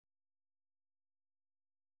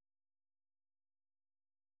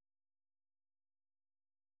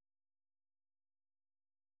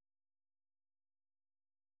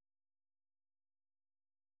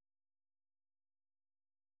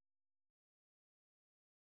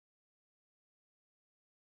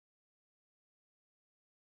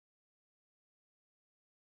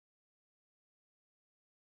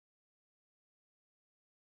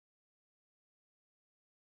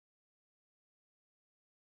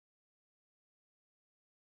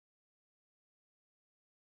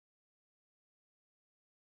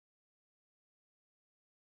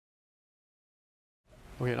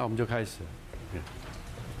OK， 那我们就开始。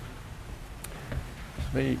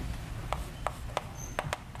所以，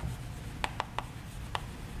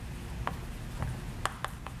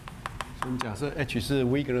我们假设 H 是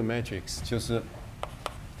Wegener matrix， 就是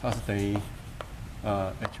它是等于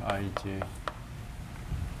HIJ， 然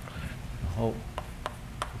后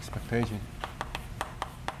expectation。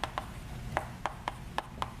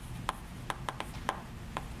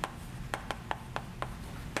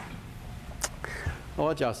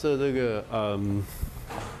我假设这个，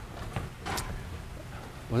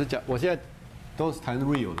我现在都是谈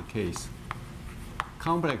real 的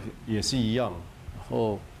case，complex 也是一样，然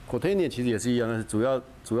后 quaternion 其实也是一样，但是主要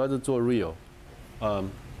是做 real，那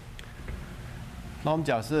我们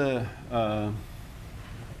假设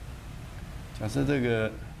这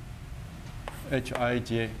个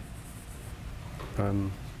HIJ，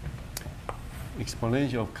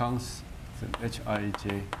 exponential of constant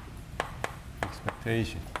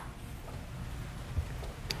HIJ。expectation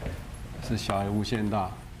是小于无限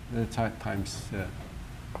大，那 times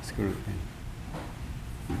square root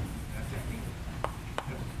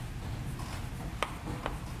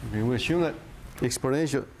n。Okay, we assume that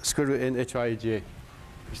exponential square root n Hij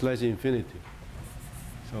is less than infinity.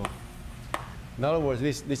 So, in other words,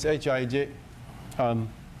 this Hij,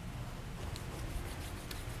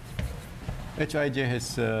 Hij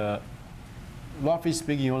has, roughly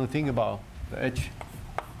speaking, you want to think about the H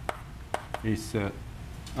is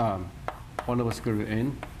 1 over square root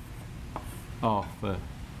n of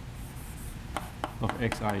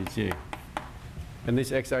Xij, and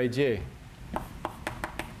this Xij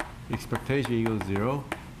expectation equals 0,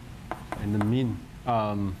 and the mean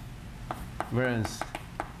variance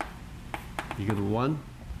equal to 1,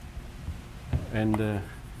 and the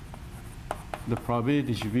probability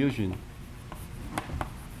distribution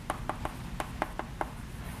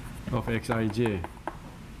of Xij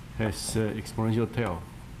has exponential tail.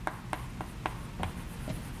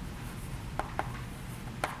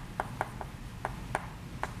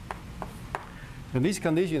 And this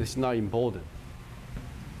condition is not important.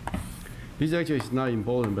 This actually is not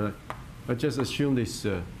important, but I just assume this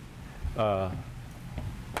for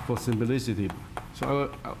simplicity. So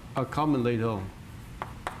I'll comment later on.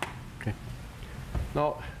 Okay.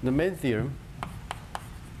 Now the main theorem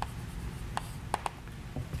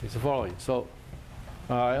is the following. So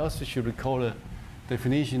I also should recall the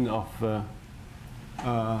definition of the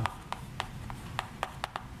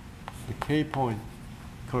k-point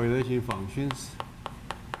correlation functions,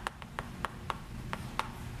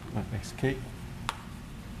 xk.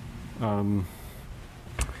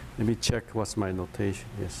 Let me check what's my notation.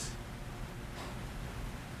 Yes.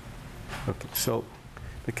 Okay. So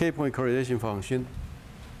the k-point correlation function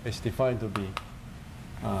is defined to be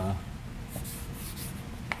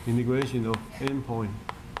integration of n-point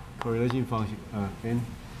correlation function n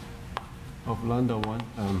of lambda 1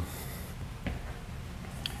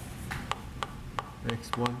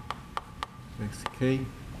 x1 xk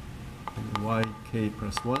and yk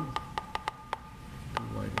plus 1 to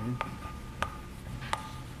yn.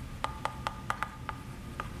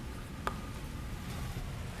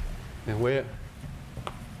 And where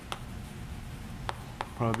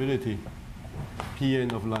probability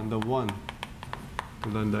Pn of lambda 1 to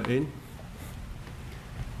lambda n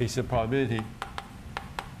is the probability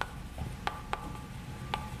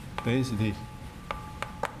density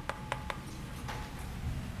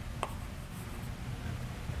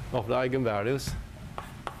of the eigenvalues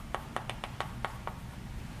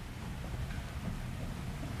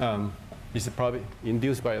is probably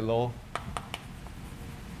induced by a law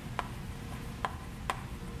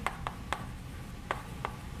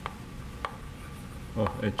of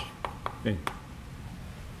Hn.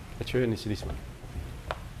 Hn is this one.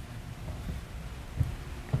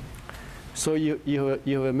 So you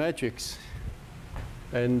have a matrix,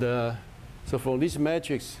 and so from this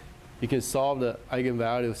matrix you can solve the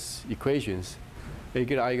eigenvalues equations. You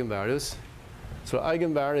get eigenvalues. So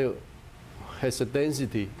eigenvalue has a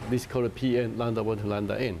density. This is called Pn lambda 1 to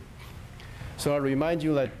lambda n. So I remind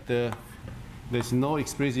you that there's no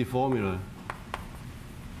explicit formula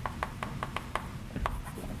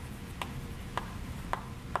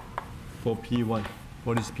for P1,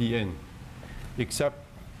 for this Pn, except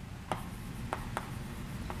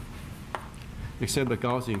the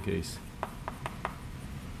Gaussian case.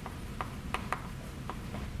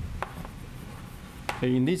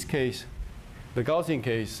 And in this case, the Gaussian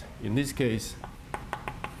case, in this case,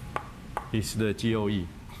 is the GOE.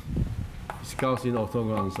 It's Gaussian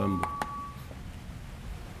orthogonal ensemble.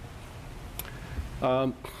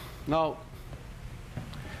 Now,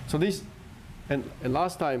 so this, and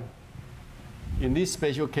last time, in this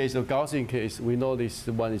special case, the Gaussian case, we know this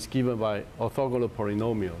one is given by orthogonal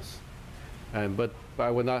polynomials. But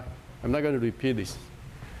I'm not going to repeat this.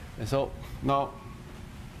 And so now,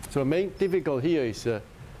 so the main difficulty here is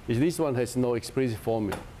this one has no explicit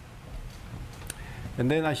formula. And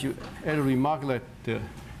then I should add a remark that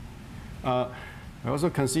I also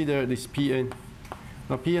consider this Pn.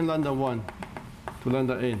 Now Pn lambda 1 to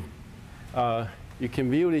lambda n. You can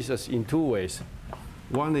view this as in two ways.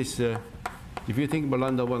 One is if you think about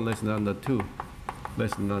lambda 1 less than lambda 2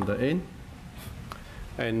 less than lambda n.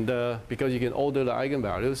 And because you can order the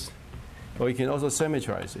eigenvalues, or you can also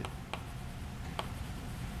symmetrize it.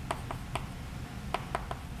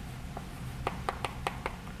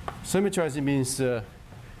 Symmetrizing means in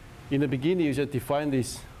the beginning you just define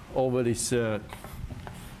this over this, over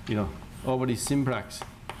this simplex,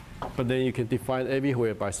 but then you can define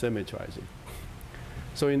everywhere by symmetrizing.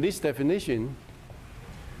 So in this definition,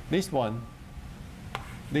 this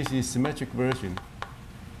is symmetric version.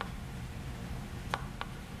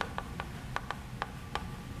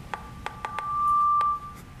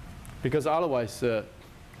 Because otherwise you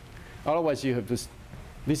have to.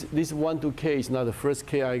 This 1 to k is not the first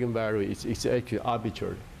k eigenvalue. It's actually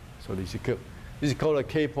arbitrary. So this is called a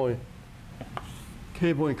k-point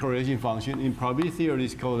correlation function. In probability theory,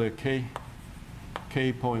 it's called a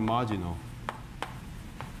k-point marginal.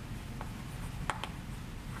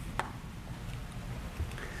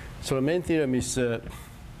 So the main theorem is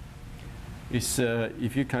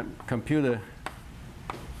if you can compute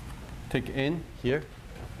take n here.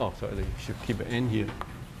 Oh, sorry, you should keep an n here.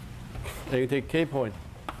 And you take k-point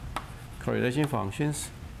correlation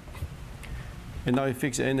functions, and now you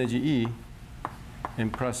fix energy E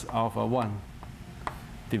and plus alpha 1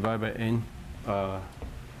 divided by n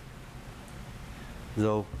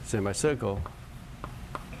rho semicircle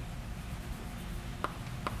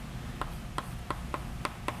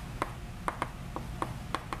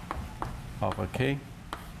alpha k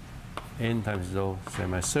n times rho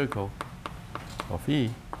semicircle of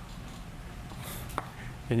E.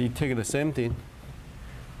 And you take the same thing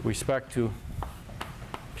with respect to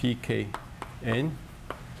pkn,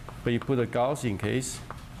 but you put a Gaussian case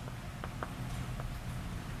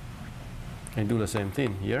and do the same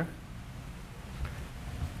thing here.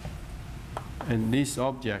 And this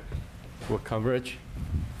object will converge.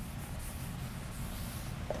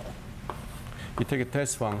 You take a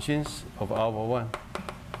test functions of alpha 1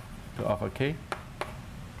 to alpha k.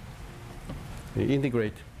 You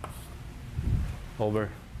integrate over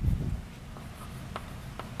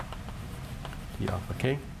the alpha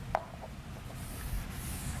k.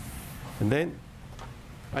 And then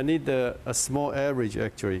I need a small average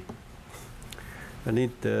actually. I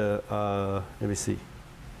need let me see.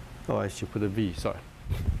 Oh, I should put a v, sorry.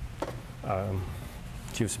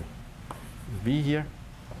 Excuse me. V here.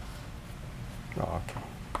 Oh, okay.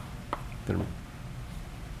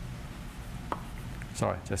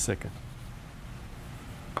 Sorry, just a second.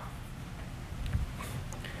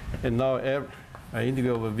 And now I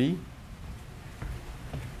integrate over v.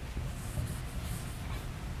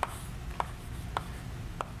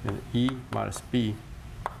 And E minus B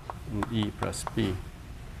and E plus B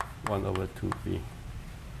 1 over 2b.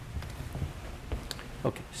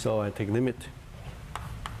 Okay, so I take limit.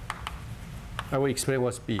 I will explain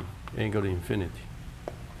what's B and go to infinity.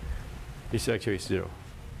 It's actually 0.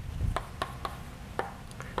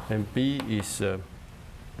 And B is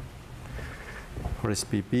what is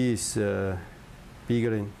B? B is bigger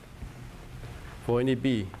than, for any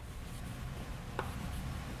B,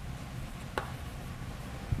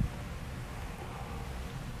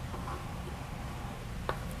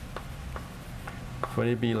 for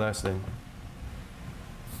any B less than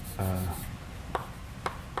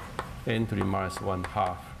n to the minus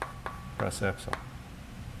 1/2 plus epsilon.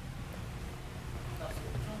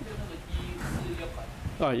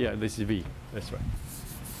 Oh yeah, this is V. That's right.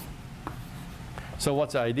 So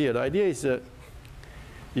what's the idea? The idea is if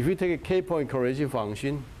you take a k-point correlation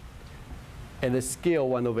function and the scale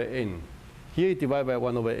 1 over n, here you divide by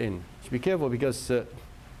 1 over n. Be careful because, well,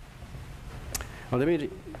 let me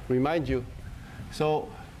remind you. So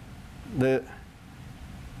the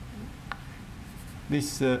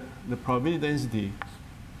probability density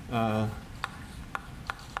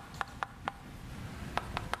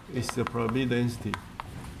is the probability density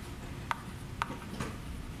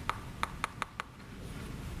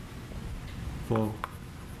for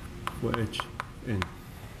Hn.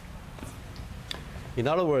 In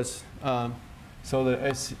other words, so the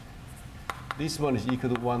S, this one is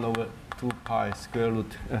equal to 1 over 2 pi square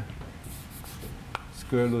root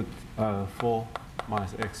 4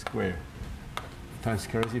 minus x squared times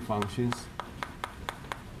correlation functions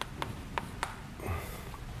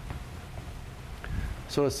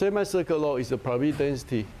So the semicircle law is the probability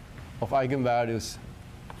density of eigenvalues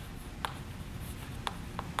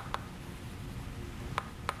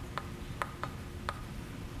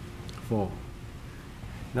for.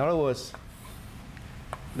 In other words,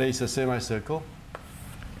 there is a semicircle,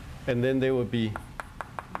 and then there will be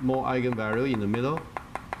more eigenvalue in the middle,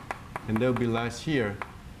 and there will be less here,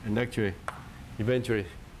 and actually, eventually,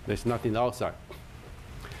 there's nothing outside.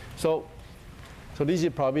 So this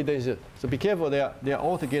is probability density. So be careful, they are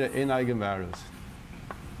altogether n eigenvalues.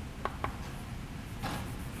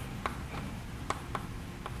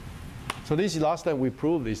 So this is last time we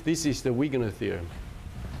proved this. This is the Wigner theorem.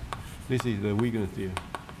 This is the Wigner theorem.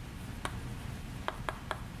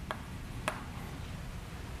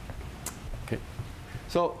 Okay.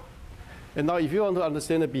 So, and now if you want to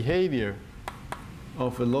understand the behavior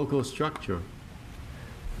of a local structure,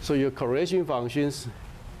 so your correlation functions,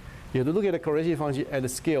 you have to look at the correlation function at the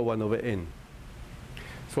scale 1 over n.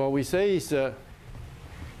 So what we say is, if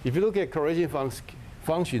you look at correlation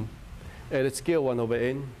function at a scale 1 over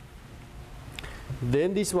n,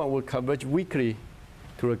 then this one will converge weakly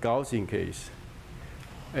to a Gaussian case.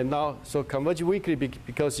 And now, so converge weakly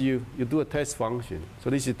because you do a test function. So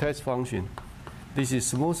this is test function. This is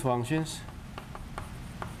smooth functions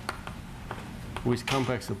with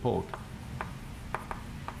complex support.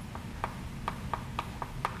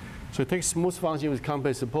 So take smooth function with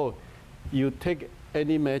complex support. You take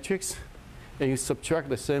any matrix and you subtract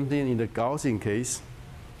the same thing in the Gaussian case.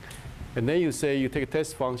 And then you say you take a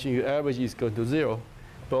test function, your average is going to 0.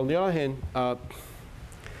 But on the other hand,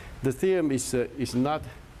 the theorem is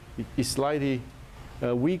slightly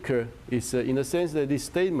weaker. It's in the sense that this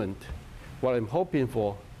statement, what I'm hoping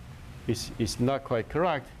for, is not quite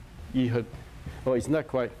correct. Or it's not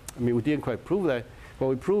quite. I mean, we didn't quite prove that. What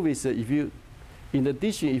we prove is that in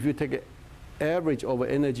addition, if you take an average over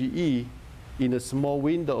energy E in a small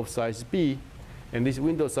window of size B, and this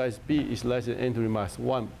window size B is less than n to the minus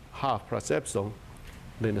 1 half plus epsilon,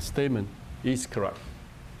 then the statement is correct.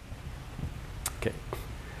 Okay.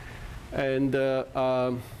 And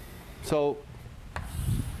so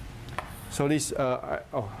this, I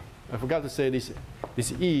forgot to say this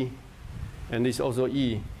E, and this also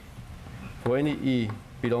E, for any E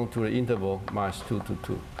belong to the interval minus 2 to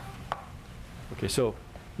 2. Okay, so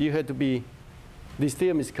you had to be, this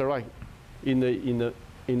theorem is correct in the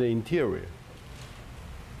interior.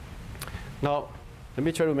 Now, let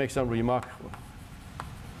me try to make some remark.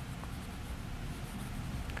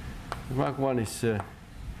 Remark one is,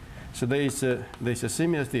 so there's a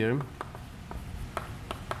similar theorem.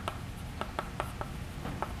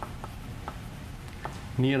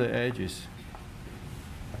 Near the edges.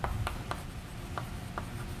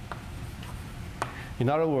 In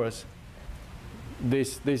other words,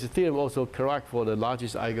 this theorem also correct for the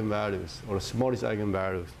largest eigenvalues or the smallest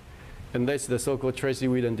eigenvalues. And that's the so-called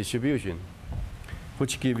Tracy-Wheeler distribution,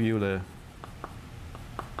 which give you the,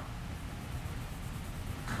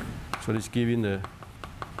 so it's giving the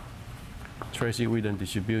Tracy-Wheeler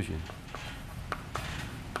distribution.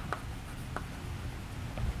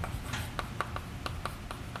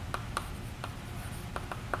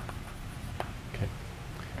 Okay.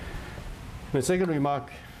 The second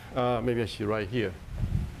remark, maybe I should write here.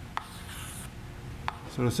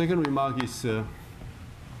 So the second remark is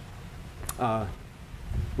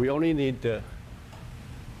we only need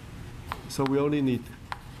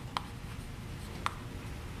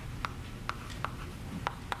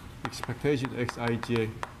expectation xij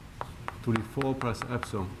to the 4 plus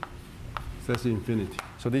epsilon. That's infinity.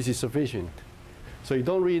 So this is sufficient. So you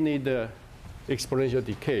don't really need the exponential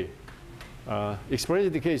decay.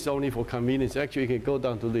 Exponential decay is only for convenience. Actually, you can go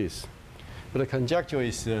down to this. But the conjecture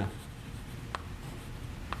is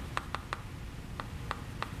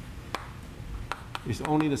it's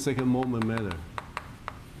only the second moment matter.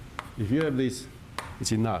 If you have this,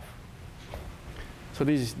 it's enough. So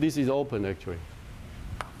this is open, actually.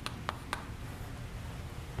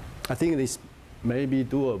 I think this may be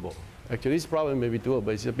doable. Actually, this problem may be doable.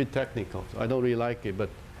 It's a bit technical, so I don't really like it. But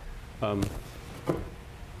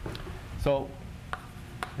so,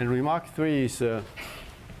 and remark 3 is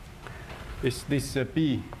this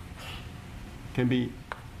B can be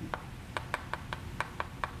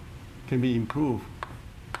improved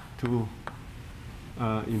to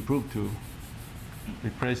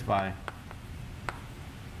replaced by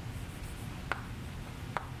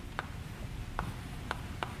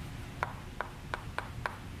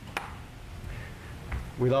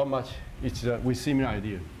without much. It's with similar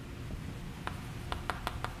idea.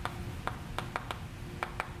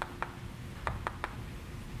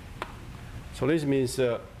 So this means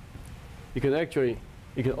you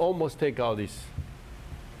can almost take out this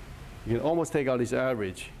You can almost take out this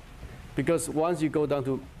average. Because once you go down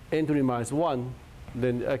to n to the minus 1,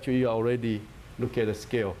 then actually you already look at a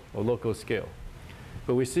scale or local scale.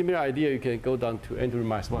 But with similar idea, you can go down to n to the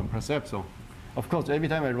minus 1 plus epsilon. Of course, every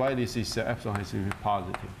time I write this, epsilon has to be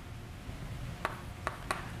positive.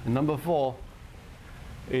 And number 4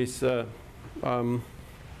 is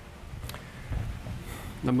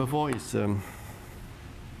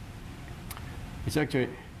it's actually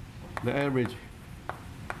the average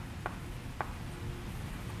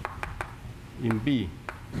in B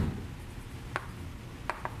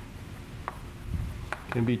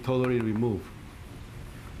can be totally removed.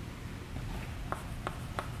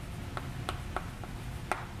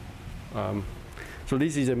 So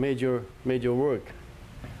this is a major work.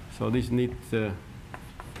 So this needs the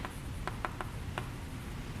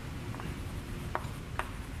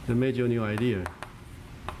major new idea.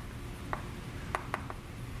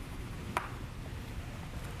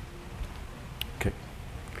 Okay.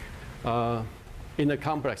 In the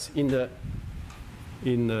complex, in the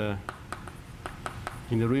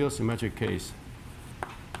real symmetric case.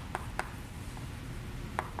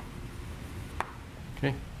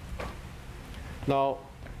 Okay. Now,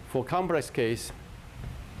 for complex case,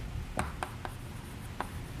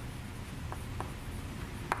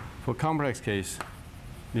 the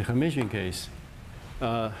Hermitian case,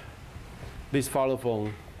 this follow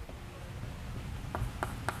from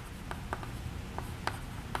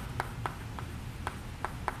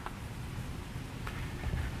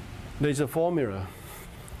there's a formula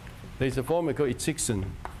called Itzigson.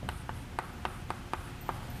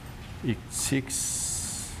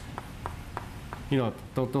 You know,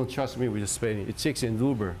 don't trust me with the spelling. Itzigson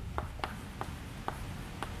Ruber.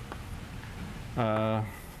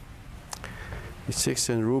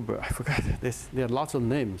 Itzigson Ruber. I forgot. There are lots of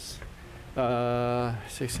names.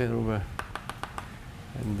 Itzigson Ruber.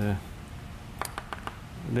 And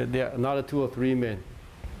there are another 2 or 3 men.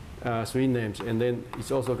 3 names. And then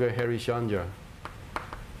it's also called Harish-Chandra.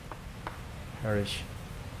 Harish.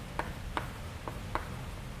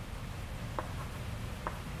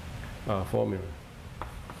 Formula.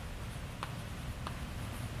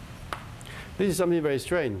 This is something very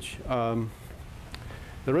strange. The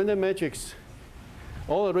random matrix,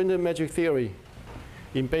 all the random matrix theory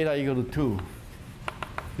in beta equal to 2,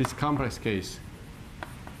 this complex case,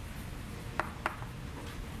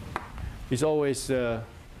 is always a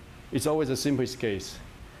simplest case.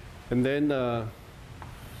 And then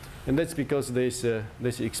and that's because there's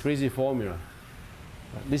explicit formula.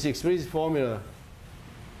 This explicit formula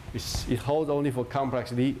it holds only for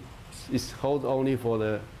complex. It holds only for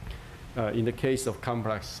the in the case of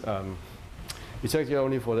complex. It's actually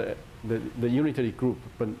only for the unitary group,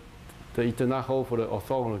 but it does not hold for the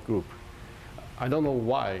orthogonal group. I don't know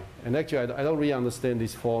why, and actually I don't really understand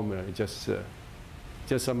this formula. It just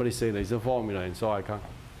somebody say there's a formula, and so I can't.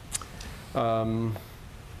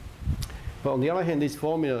 But on the other hand, this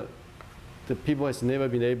formula, the people has never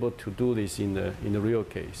been able to do this in the real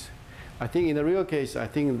case. I think in the real case, I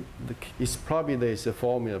think it's probably there's a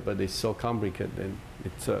formula, but it's so complicated and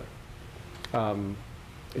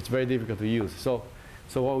it's very difficult to use. So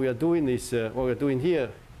what we are doing is what we're doing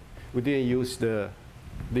here, we didn't use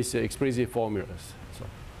these explicit formulas. So.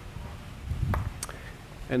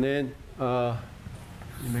 And then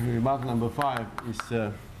remark number 5 is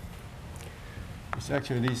it's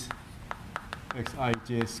actually this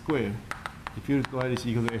xij squared. If you write this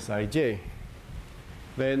equal to sij,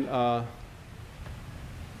 then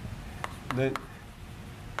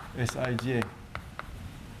Sij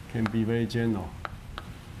can be very general.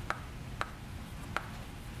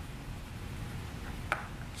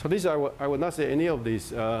 So this I would not say any of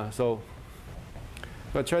these. But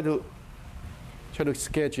try to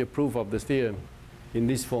sketch a proof of the theorem in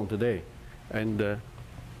this form today, and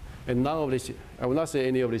none of this. I will not say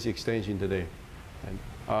any of this extension today. And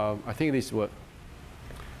I think this what.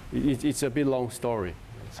 It's a bit long story.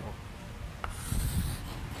 So.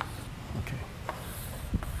 Okay.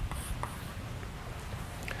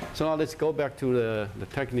 So now let's go back to the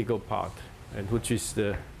technical part, and which is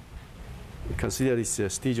consider this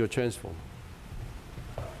Stiegel transform.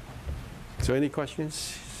 So any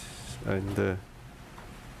questions? And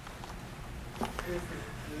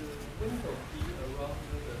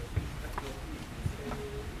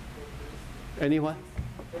anyone?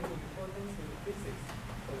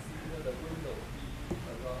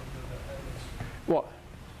 Well,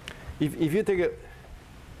 if you take it,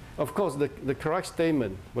 of course, the correct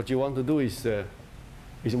statement, what you want to do is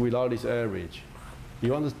without this average.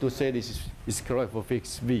 You want to say this is correct for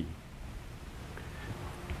fixed V.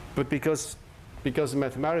 But because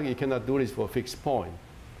mathematically you cannot do this for a fixed point,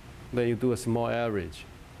 then you do a small average.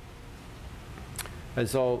 And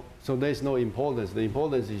so there's no importance. The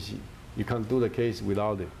importance is you can't do the case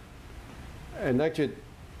without it. And actually,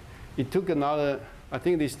 it took another, I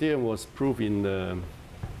think this theorem was proved in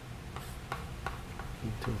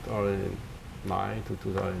 2009 to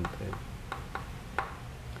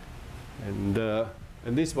 2010.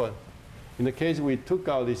 And this one, in the case we took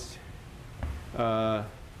out this, can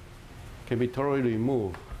be totally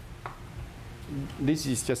removed. This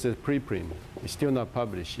is just a preprint. It's still not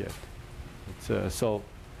published yet. It's, so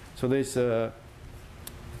there's,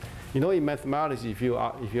 you know, in mathematics, if you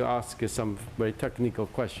ask some very technical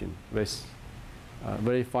question with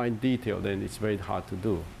very fine detail, then it's very hard to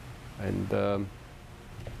do. And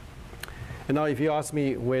now, if you ask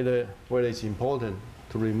me whether it's important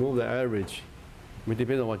to remove the average, it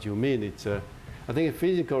depends on what you mean. It's, I think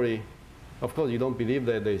physically, of course, you don't believe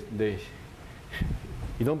that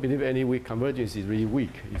you don't believe any weak convergence is really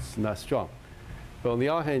weak. It's not strong. But on the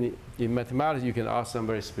other hand, in mathematics, you can ask some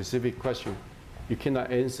very specific question. You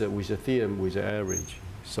cannot answer with a theorem with an average.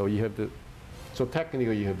 So you have to, so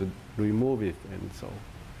technically you have to remove it, and so.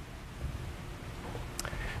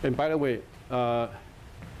 And by the way,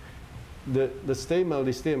 the statement of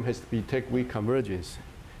this theorem has to be take weak convergence,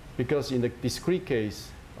 because in the discrete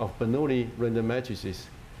case of Bernoulli random matrices,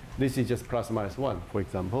 this is just plus minus 1, for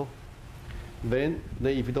example. Then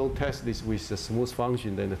if you don't test this with a smooth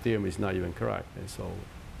function, then the theorem is not even correct. And so,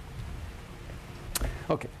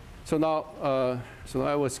 okay. So now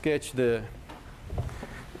I will sketch the.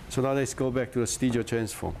 So now let's go back to the Stiger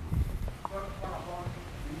transform.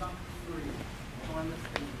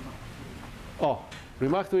 Oh,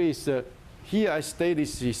 remark 3 is here I state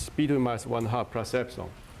this is B2 minus 1/2 plus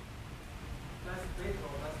epsilon. That's great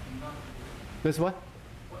or that's not good? That's what?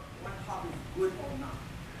 1/2 is good or not?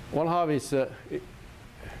 1/2 is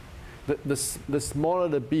the smaller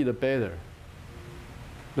the B, the better.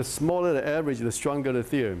 The smaller the average, the stronger the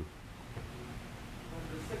theorem.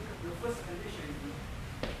 The first condition is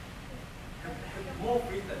have more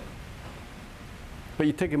freedom. But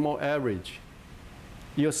you take a more average.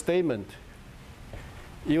 Your statement,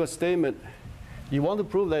 you want to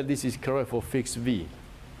prove that this is correct for fixed V.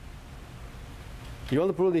 You want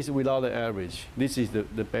to prove this without the average. This is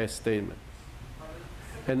the best statement.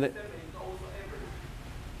 And Is also average.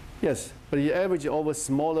 yes, but you average over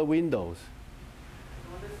smaller windows.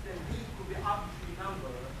 To understand V could be arbitrary number,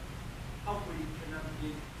 how could it cannot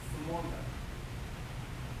be smaller?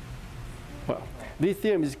 Well, this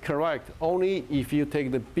theorem is correct only if you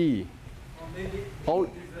take the B. Or maybe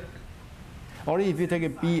Only, only if you take a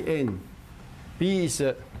Bn. B is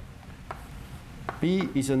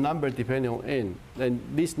a number depending on n. And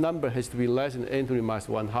this number has to be less than n to the minus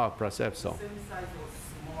 1/2 plus epsilon. same size or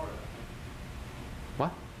smaller.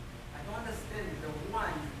 What? I don't understand the one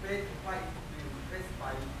is better by replaced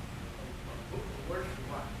by worse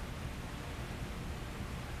one.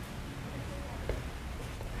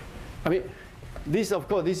 I mean, this of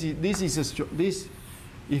course, this is a this.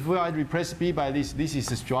 If I replace B by this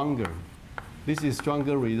is a stronger. This is a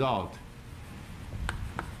stronger result,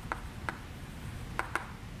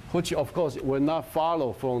 which of course will not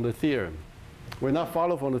follow from the theorem. Will not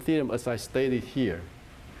follow from the theorem as I stated here.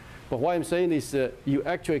 But what I'm saying is you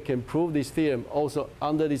actually can prove this theorem also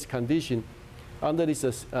under this condition, under this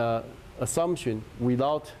assumption,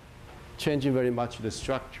 without changing very much the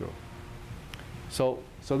structure. So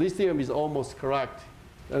this theorem is almost correct.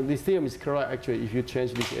 This theorem is correct actually if you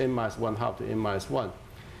change this n minus 1/2 to n minus 1.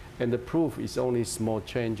 And the proof is only small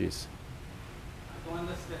changes. I don't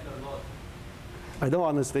understand the logic. I don't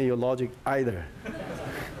understand your logic either.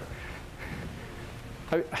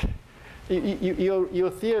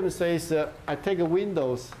 Your theorem says I take a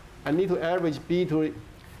windows, I need to average n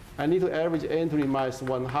to the minus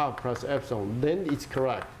 1/2 plus epsilon, then it's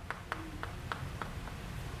correct.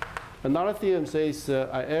 Another theorem says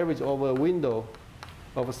I average over a window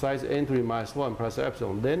of a size n to the minus 1 plus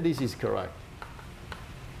epsilon, then this is correct.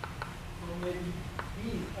 So maybe B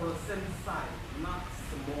is on the same size, not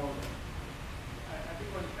smaller. I think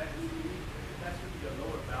that should be a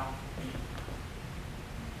lower bound for B.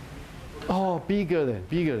 Oh, bigger than.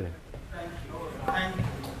 Thank you. Thank you.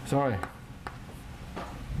 Sorry.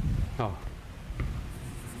 Oh.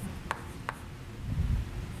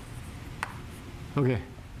 Okay.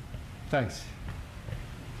 Thanks.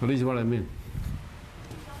 So this is what I mean.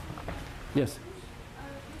 Yes.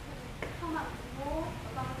 Comment more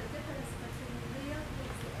about the difference between real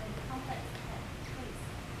case and complex case.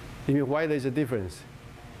 You mean why there's a difference?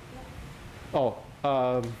 Yeah. Oh,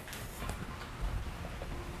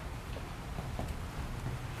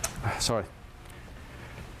 sorry.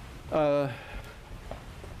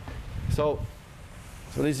 So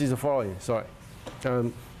this is the following. Sorry.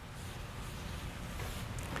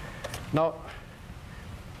 Now,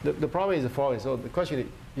 the problem is the following. So the question is,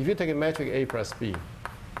 if you take a metric A plus B,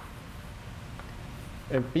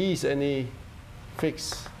 and B is any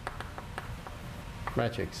fixed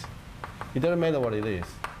matrix, it doesn't matter what it is.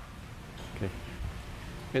 Okay.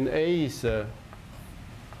 And A is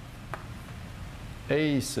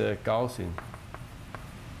Gaussian.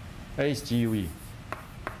 A is GUE.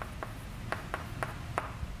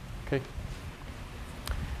 Okay.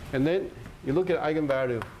 And then you look at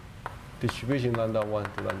eigenvalue distribution lambda 1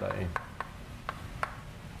 to lambda n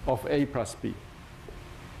of A plus B.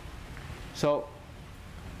 So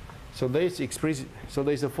there's explicit. So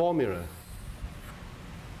there's a formula.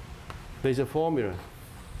 There's a formula.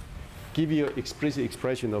 Give you an explicit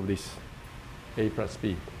expression of this A plus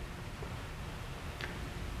B.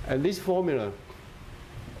 And this formula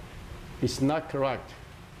is not correct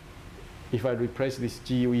if I replace this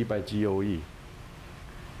GUE by GOE.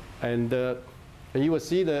 And you will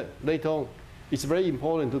see that later on, it's very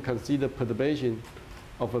important to consider perturbation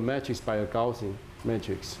of a matrix by a Gaussian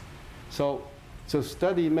matrix. So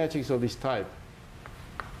study matrix of this type.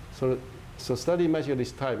 So study matrix of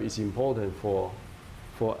this type is important for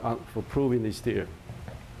proving this theorem.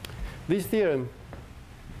 This theorem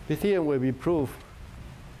will be proved.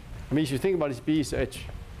 I mean, if you think about this, B is H.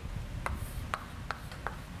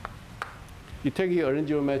 You take your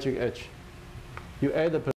original metric H. You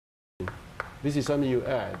add the perturbation. This is something you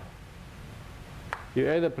add. You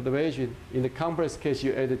add the perturbation. In the complex case,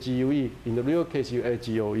 you add the GUE. In the real case, you add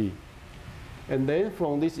GOE. And then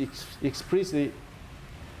from this explicit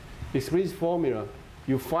formula,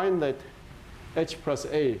 you find that H plus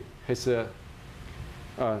A has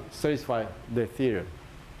satisfied the theorem.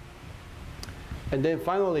 And then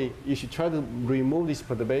finally, you should try to remove this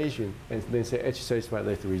perturbation and then say H satisfies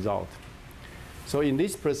that result. So in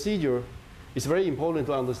this procedure, it's very important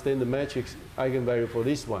to understand the matrix eigenvalue for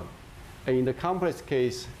this one. And in the complex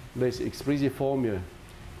case, there's explicit formula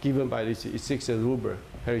given by this Sixer-Ruber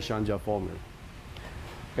Harry-Chandra formula.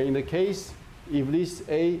 And in the case, if this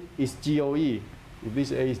A is GOE, if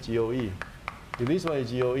this A is GOE, if this one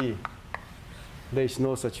is GOE, there is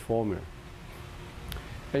no such formula.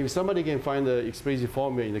 And if somebody can find the explicit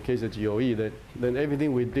formula in the case of GOE, then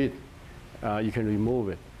everything we did, you can remove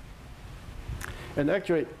it. And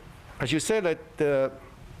actually, I should say that there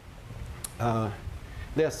are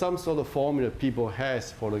some sort of formula people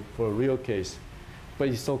has for a real case, but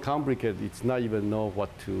it's so complicated, it's not even know what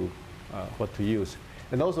to use.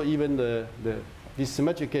 And also, even this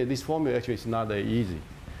symmetric case, this formula actually is not that easy.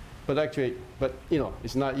 But you know,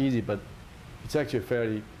 it's not easy, but it's actually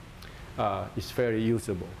fairly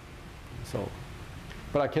usable. So,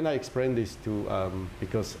 but I cannot explain this to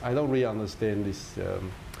because I don't really understand this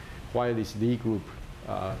why this D group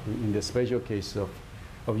in the special case of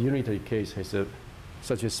unitary case has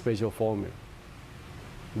such a special formula.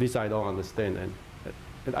 This I don't understand, and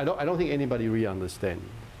I don't think anybody really understands.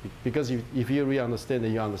 Because if you really understand,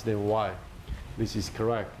 then you understand why this is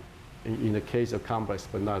correct in the case of complex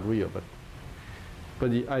but not real.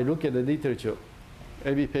 But I look at the literature.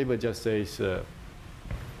 Every paper just says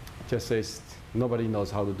nobody knows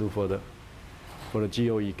how to do for the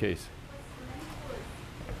GOE case.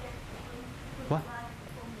 What?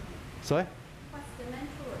 Sorry?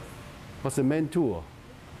 What's the main tool?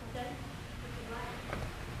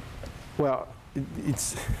 Well,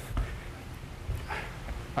 it's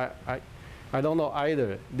I don't know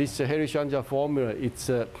either. This Harry-Chandra formula, it's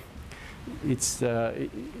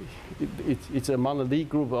among the D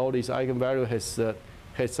group. All these eigenvalue has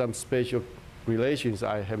some special relations.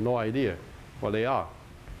 I have no idea what they are,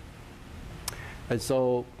 and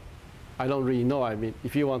so I don't really know. I mean,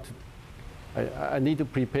 if you want to, I need to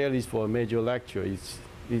prepare this for a major lecture.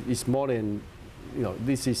 It's more than, you know,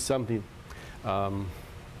 this is something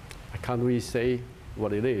I can't really say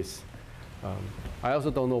what it is. I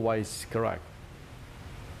also don't know why it's correct.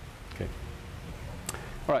 Okay.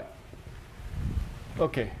 All right.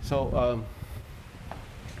 Okay. So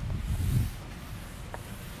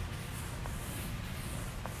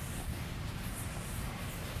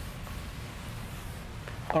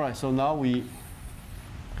all right. So now we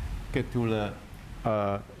get to the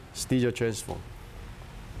Stiger transform.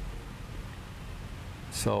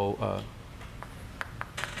 So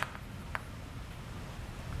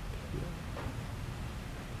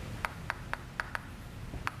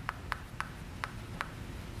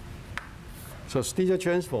Stiger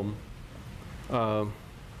transform,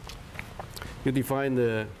 you define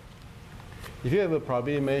the, if you have a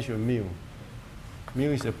probability measure mu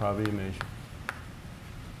is a probability measure.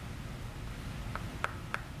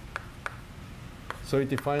 So we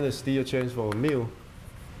define the Steele transform of mu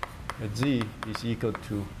at z is equal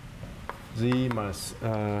to z minus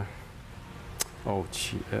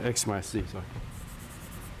x minus z, sorry.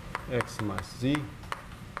 X minus z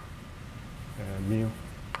mu.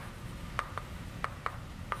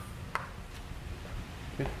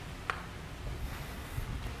 Okay.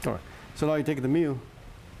 All right. So now you take the mu.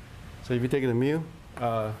 So if you take the mu,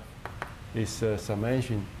 it's a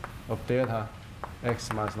summation of delta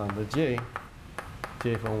x minus lambda j,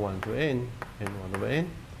 j from 1 to n, and 1 over n.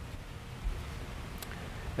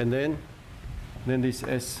 And then this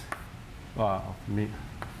s of mu,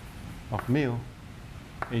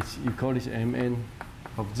 you call this mn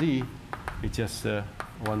of z, it's just 1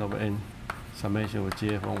 over n summation of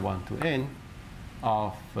j from 1 to n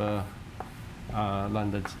of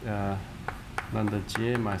lambda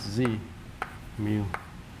j minus z mu,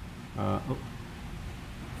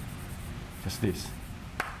 just this.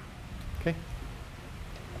 Okay?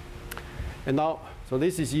 And now, so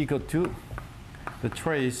this is equal to the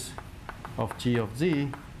trace of g of z,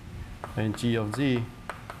 and g of z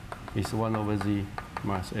is 1 over z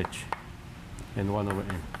minus h, and 1 over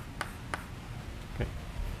n. Okay.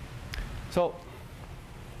 So,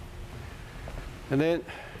 and then,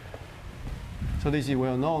 so this is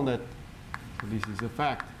well known that this is a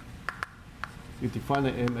fact. You define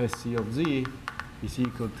the MSC of z is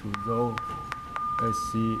equal to rho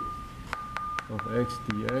SC of x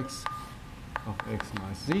dx of x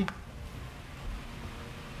minus z.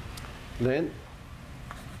 Then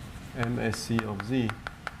MSC of z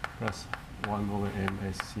plus 1 over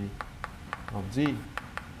MSC of z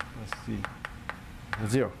plus z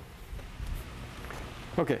 0.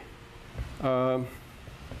 Okay.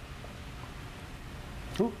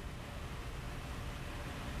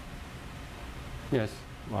 Yes.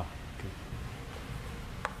 Wow.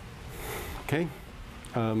 Okay.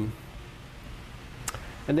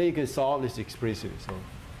 And then you can solve this expression.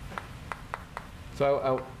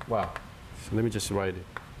 So wow. So let me just write it.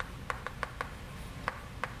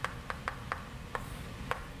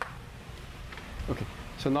 Okay.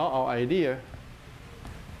 So now our idea.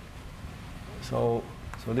 So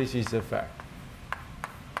this is the fact.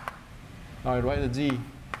 Now I write the z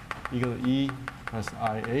equal to e plus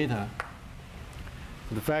I eta.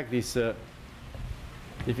 The fact is,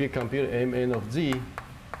 if you compute mn of z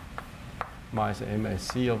minus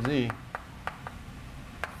msc of z,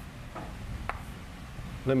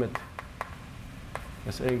 limit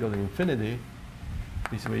as n goes to infinity,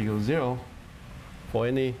 this will equal 0 for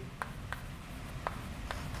any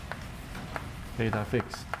theta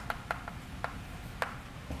fixed.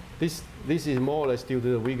 This is more or less due to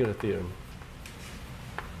the Wigner theorem.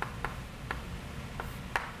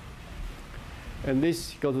 And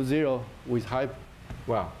this goes to 0 with high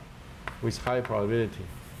probability.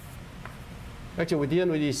 Actually, we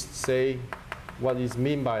didn't really say what is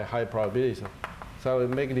meant by high probability, so I will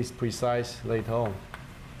make this precise later on.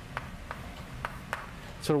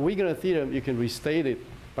 So the Wigner theorem, you can restate it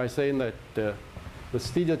by saying that the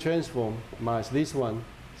Steele transform minus this one,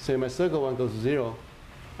 semicircle one goes to 0,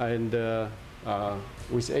 and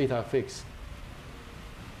with eta fixed.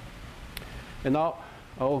 And now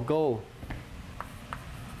our goal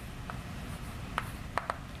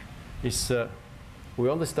is we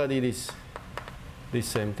want to study this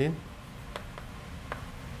same thing.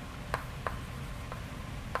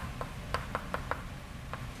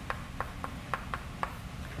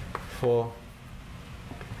 For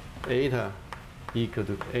eta equal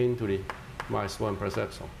to n to the minus 1 plus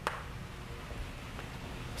epsilon.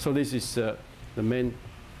 So this is the main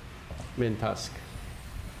task.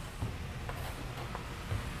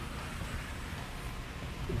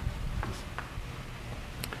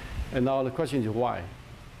 And now the question is why.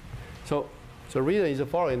 So the reason is the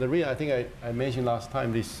following. The reason I think I mentioned last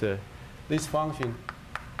time, this function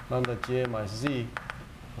lambda j minus z,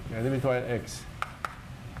 okay, let me try x,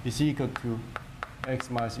 is equal to x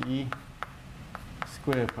minus e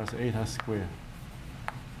squared plus eta squared.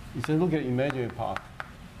 If you look at the imaginary part,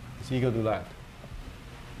 it's equal to that.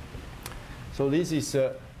 So this is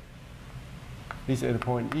at the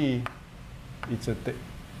point E, it's a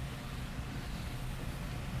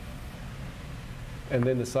and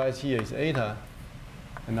then the size here is eta,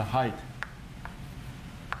 and the height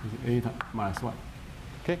is eta minus 1.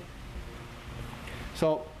 Okay?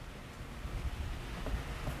 So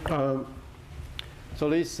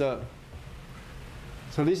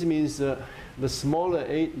this means the smaller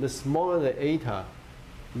the eta,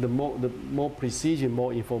 the more precision,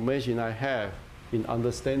 more information I have in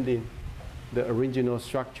understanding the original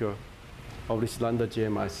structure of this lambda j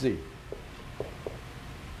minus z.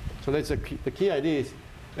 So that's the key idea is,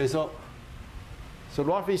 and so So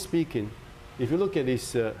roughly speaking, if you look at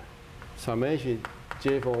this summation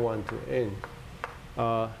j from 1 to n,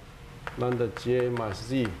 lambda j minus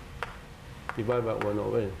z divided by 1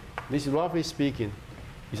 over n. This, roughly speaking,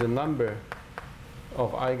 is a number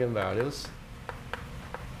of eigenvalues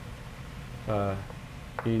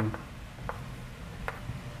in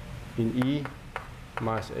E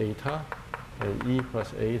minus eta and E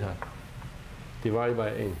plus eta divided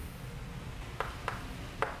by n.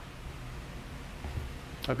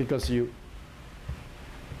 Because the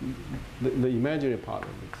imaginary part of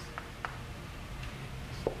this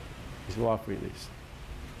is roughly this.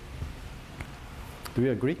 Do we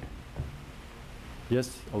agree?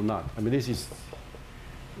 Yes or not? I mean, this is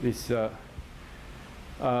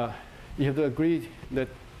you have to agree that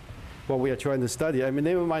what we are trying to study. I mean,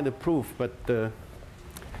 never mind the proof, but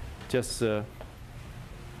just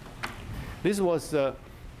this was.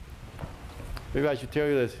 Maybe I should tell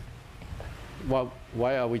you that.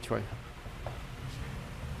 Why are we trying?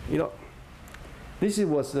 You know, this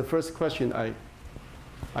was the first question I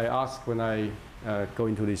asked when I go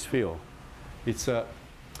into this field. It's so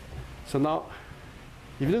now,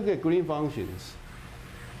 if you look at green functions,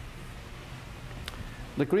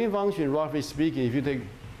 the green function, roughly speaking, if you take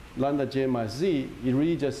lambda j minus z, it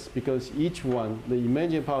really just because each one, the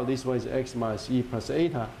imaginary part of this one is x minus e plus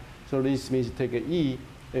eta. So this means you take an e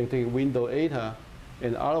and take a window eta,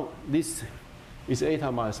 and out of this is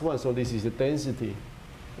eta minus 1, so this is the density.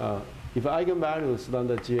 If eigenvalues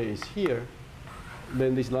lambda j is here,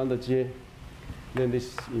 then this lambda j, then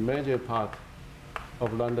this imaginary part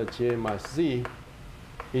of lambda j minus z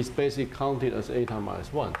is basically counted as eta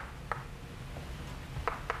minus 1.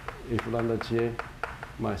 If lambda j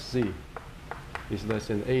minus z is less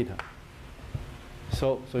than eta.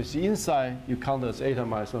 So it's inside you count as eta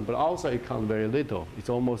minus 1, but outside you count very little. It's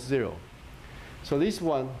almost 0. So this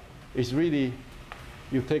one is really,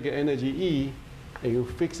 you take an energy E and you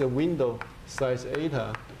fix a window size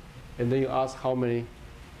eta, and then you ask how many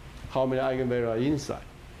eigenvalues are inside.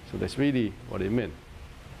 So that's really what it meant.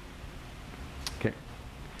 Okay.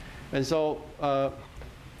 And so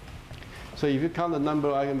so if you count the number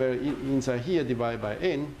of eigenvalues inside here divided by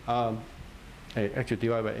n, actually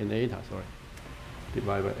divided by n eta, sorry.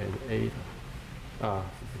 Divided by n eta.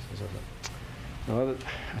 No,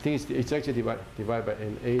 I think it's actually divided by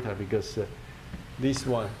n eta because this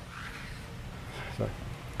one, sorry.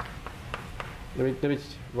 Let me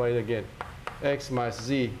write it again. X minus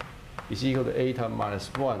z is equal to eta minus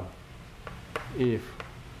 1 if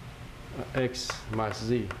x minus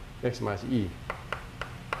z, x minus e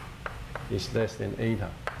is less than eta.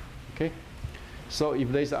 Okay? So if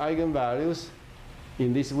there's eigenvalues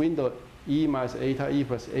in this window, e minus eta, e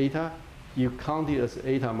plus eta, you count it as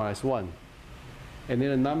eta minus 1. And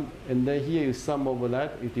then here you sum over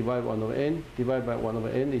that, you divide 1 over n, divide by 1 over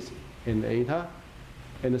n is n eta,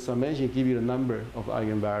 and the summation give you the number of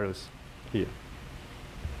eigenvalues here.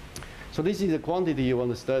 So this is the quantity you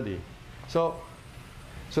want to study. So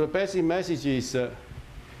the basic message is, if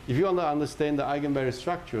you want to understand the eigenvalue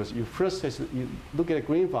structures, you first have to look at the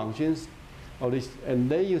green functions, of this, and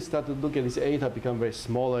then you start to look at this eta become very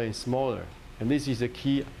smaller and smaller. And this is a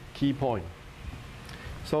key point.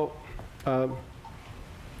 So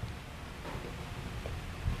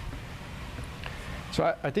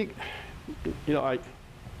so I think, you know,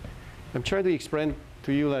 I'm trying to explain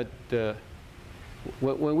to you that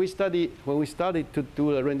when we started to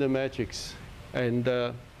do the random matrix, and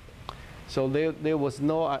so there was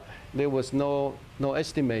no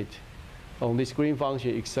estimate on this green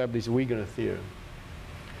function except this Wigner theorem.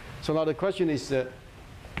 So now the question is,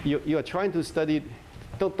 you are trying to study.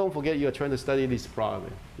 Don't forget you are trying to study this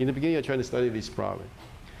problem. In the beginning, you're trying to study this problem,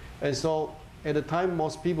 and so at the time,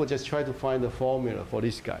 most people just try to find the formula for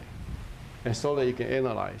this guy, and so that you can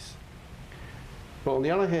analyze. But on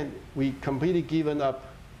the other hand, we completely given up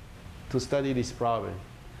to study this problem.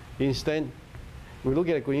 Instead, we look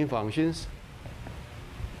at green functions.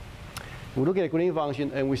 We look at a green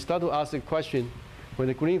function, and we start to ask the question, when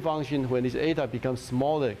the green function, when this eta becomes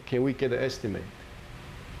smaller, can we get an estimate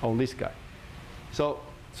on this guy? So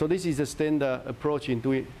this is a standard approach in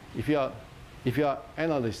doing. If you are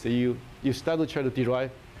analyst, you start to try to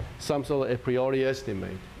derive some sort of a priori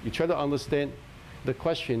estimate. You try to understand the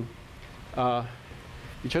question.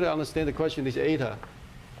 You try to understand the question. This eta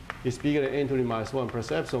is bigger than n to the minus 1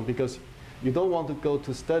 plus epsilon, because you don't want to go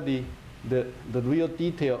to study the real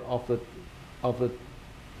detail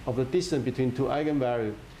of the distance between two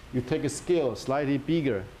eigenvalues. You take a scale slightly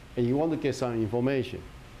bigger, and you want to get some information.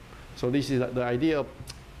 So this is the idea of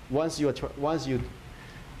once you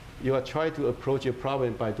are trying to approach a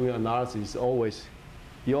problem by doing analysis, always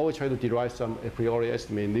you always try to derive some a priori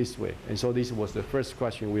estimate in this way. And so this was the first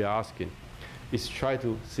question we are asking, is try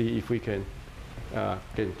to see if we can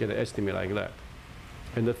get an estimate like that.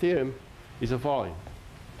 And the theorem is the following.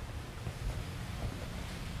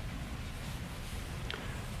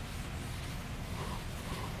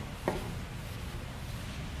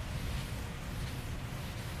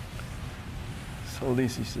 So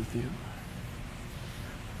this is the theorem.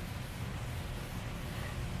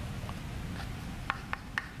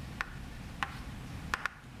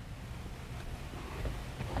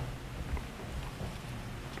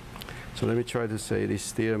 So let me try to say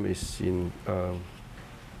this theorem is in,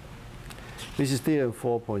 this is theorem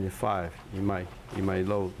 4.5 in my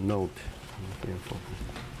note.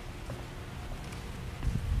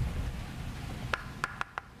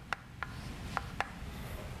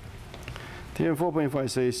 Theorem 4.5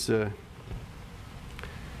 says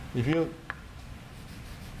if you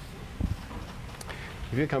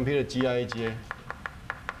compute the Gij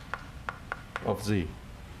of Z,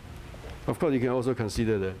 of course you can also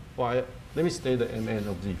consider the let me state the Mn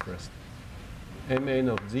of Z first. Mn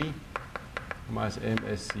of Z minus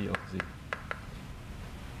MSC of Z.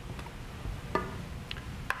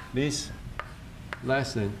 This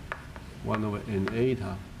less than 1 over n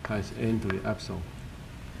eta times n to the epsilon.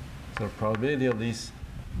 So probability of this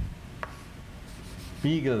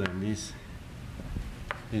bigger than this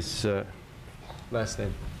is less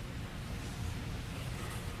than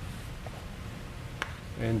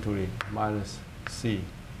n to the minus c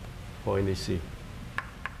for any c.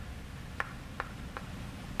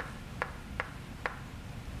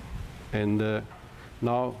 And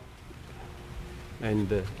now, and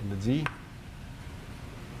the z.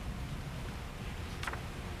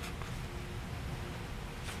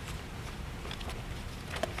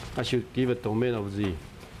 I should give a domain of z,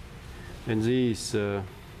 and z is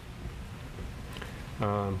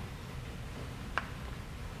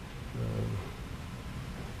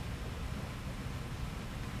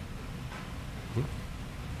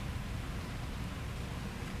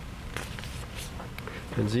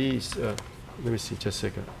and z is let me see just a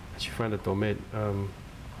second. I should find the domain. And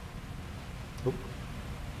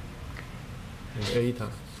eta.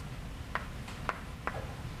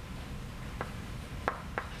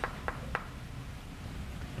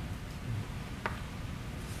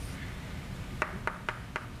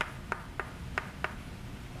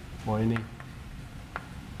 For any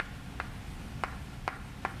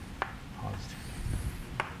positive.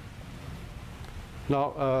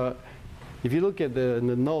 Now, if you look at the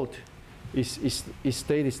note, it's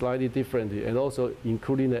stated slightly differently, and also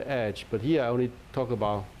including the edge. But here I only talk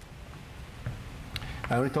about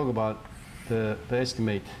the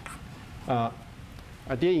estimate. I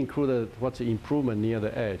did include what's the improvement near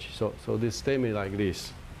the edge. So this statement like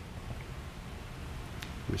this.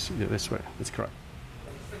 Let me see. Yeah, that's right. That's correct.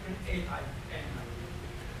 A times n.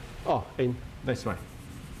 Oh, n. That's right.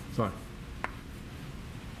 Sorry.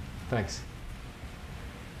 Thanks.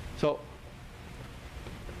 So,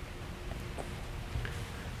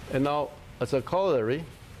 and now as a corollary,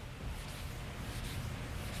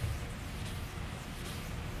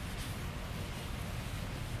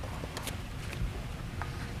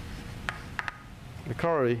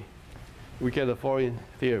 we get the following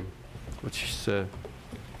theorem, which is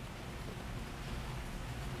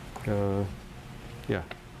yeah.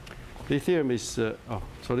 The theorem is so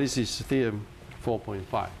this is theorem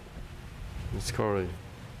 4.5. It's corollary.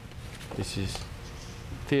 This is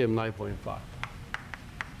theorem 9.5.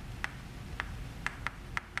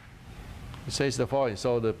 It says the following.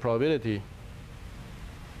 So the probability,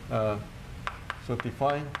 so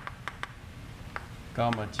define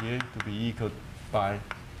gamma j to be equal by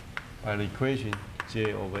the equation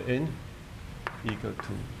j over n equal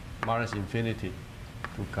to minus infinity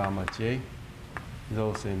to gamma j is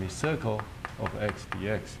a semicircle of x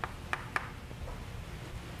dx.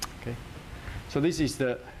 Okay, so this is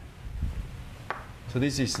the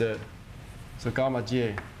gamma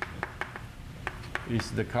j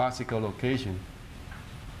is the classical location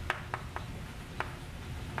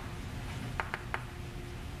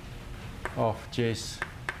of j's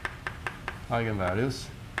eigenvalues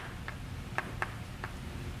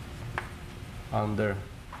under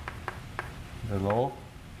the law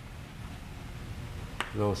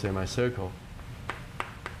semicircle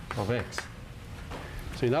of x.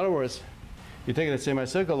 So in other words, you take the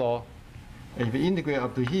semicircle law, and if you integrate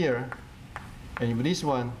up to here, and if this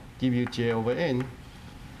one give you j over n,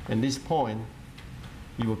 and this point,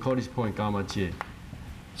 you will call this point gamma j.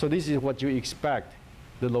 So this is what you expect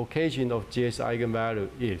the location of j's eigenvalue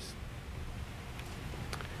is.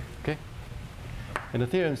 Okay? And the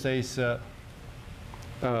theorem says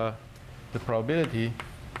the probability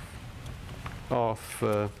of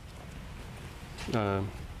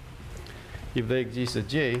if there exists a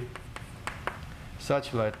J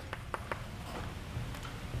such that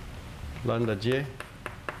lambda J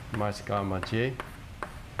minus gamma J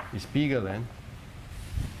is bigger than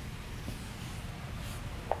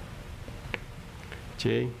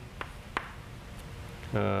J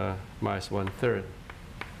minus 1/3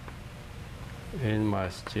 n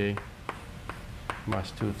minus J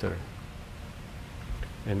minus 2/3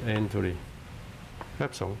 and n to the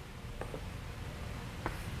epsilon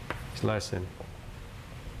is less than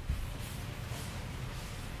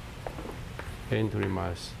n to the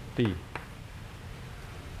minus d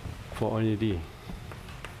for only d.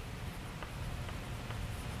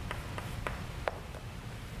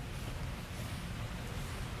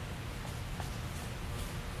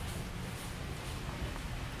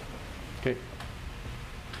 Okay.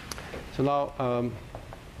 So now,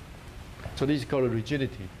 so this is called the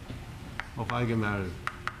rigidity of eigenvalue.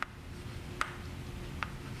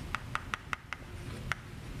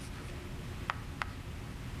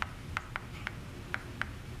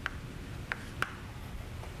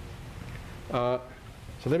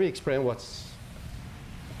 So let me explain what's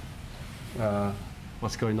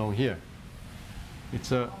going on here.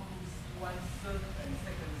 It's a 1/3 and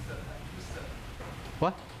 2/3 and 2/3.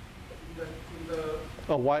 what? In the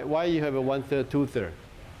Oh, why you have a 1/3, 2/3?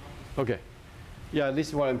 Okay. Yeah, this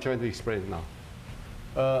is what I'm trying to explain now.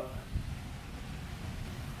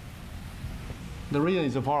 The reason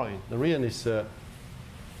is the following. The reason is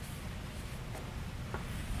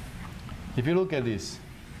if you look at this,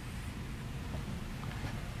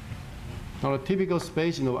 now the typical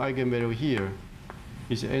spacing of eigenvalue here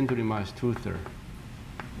is n to the minus 2/3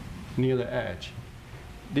 near the edge.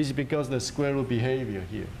 This is because the square root behavior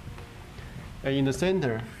here. And in the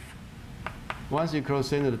center, once you cross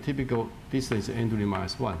center, the typical distance is n to the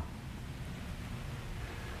minus 1.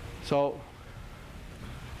 So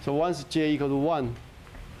once j equal to 1,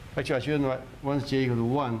 actually I shouldn't write, once j equal to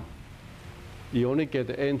 1, you only get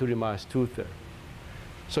the n to the minus 2/3.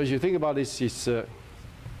 So if you think about this, this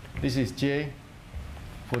is j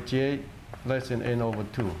for j less than n over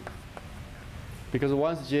 2. Because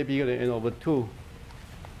once j bigger than n over 2,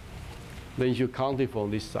 then you should count it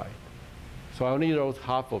from this side. So I only wrote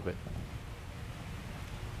half of it.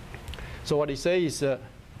 So what he says is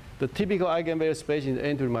the typical eigenvalue space is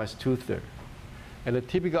n to the minus 2/3. And the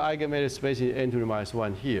typical eigenvalue space is n to the minus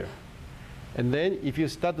 1 here. And then if you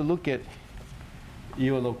start to look at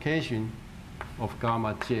your location of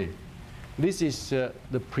gamma j, this is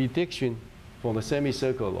the prediction from the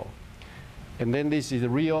semicircle law. And then this is the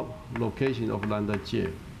real location of lambda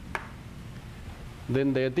j.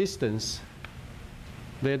 Then their distance,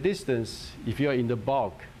 if you are in the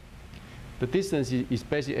bulk, the distance is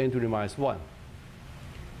basically n to the minus 1.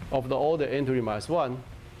 Of the order n to the minus 1,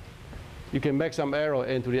 you can make some error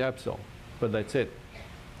n to the epsilon, but that's it.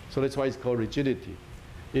 So that's why it's called rigidity.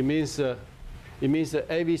 It means that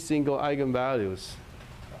every single eigenvalues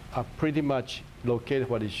are pretty much located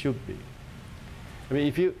what it should be. I mean,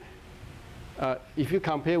 if you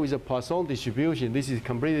compare with the Poisson distribution, this is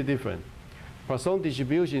completely different. Poisson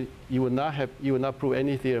distribution, you will not prove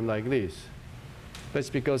any theorem like this. That's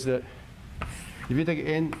because if you take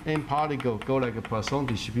n particle, go like a Poisson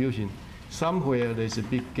distribution, somewhere there's a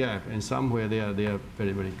big gap, and somewhere they are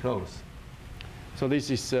very, very close. So this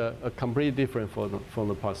is a completely different from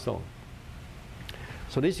the Poisson.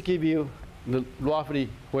 So this gives you the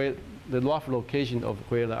rough location of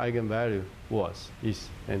where the eigenvalue is,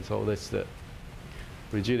 and so that's the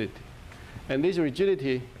rigidity. And this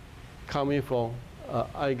rigidity coming from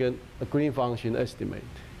a Green function estimate.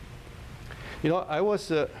 You know, I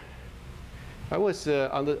always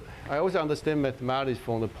understand mathematics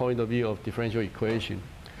from the point of view of differential equation.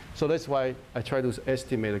 So that's why I try to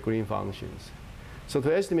estimate the Green functions. So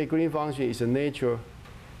to estimate Green function is a natural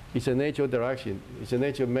direction. It's a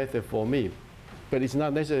natural method for me, but it's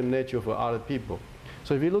not necessarily natural for other people.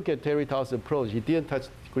 So if you look at Terry Tao's approach, he didn't touch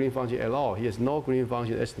Green function at all. He has no Green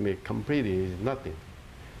function estimate completely. It's nothing,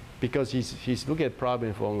 because he's looking at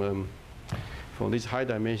problem from this high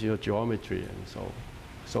dimensional geometry, and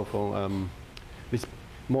so from this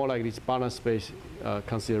more like this balance space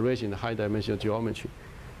consideration, high dimensional geometry.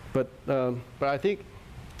 But I think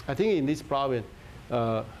in this problem,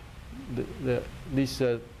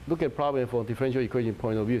 look at problem from differential equation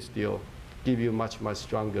point of view still give you much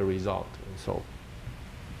stronger result. And so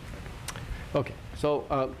okay, so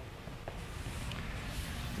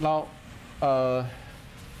now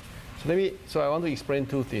so I want to explain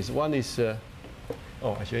two things. One is I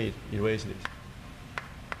should erase this.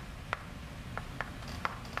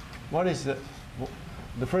 So what is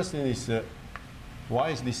the first thing is why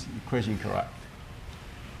is this equation correct?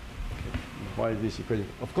 Why is this equation?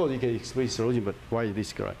 Of course, you can explain solution, but why is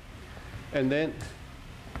this correct? And then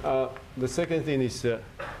the second thing is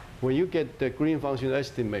when you get the green function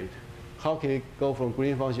estimate, how can you go from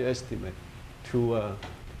green function estimate to a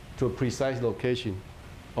precise location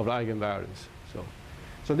of the eigenvalues?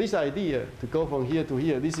 So this idea to go from here to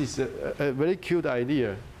here, this is a very cute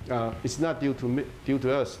idea. It's not due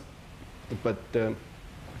to us, but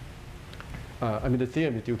I mean the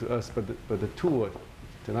theorem is due to us, but the tool is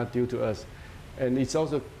not due to us, and it's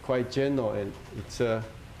also quite general, and it's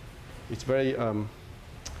very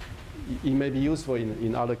it may be useful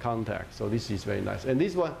in other contexts. So this is very nice, and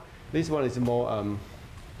this one is more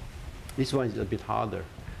this one is a bit harder.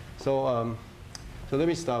 So so let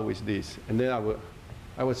me start with this, and then I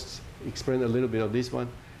will explain a little bit of this one,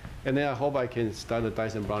 and then I hope I can start the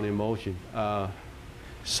Dyson-Brownian motion.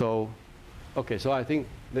 So, okay, so I think,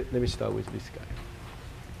 let me start with this guy.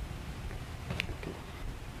 Okay.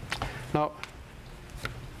 Now,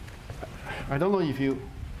 I don't know if you,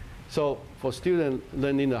 so for students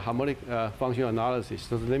learning the harmonic function analysis,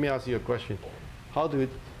 so let me ask you a question. How do you,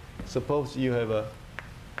 suppose you have a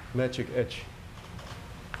metric H,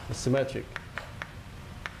 a symmetric.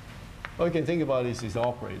 All you can think about is the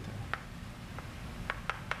operator.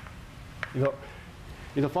 You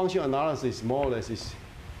know, function analysis more or less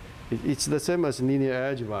it's the same as linear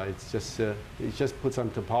algebra. It's just put some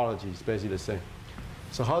topology. It's basically the same.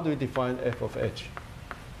 So how do we define f of h?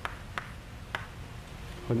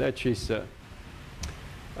 When h is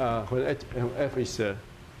when f is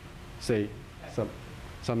say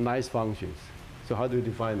some nice functions. So how do we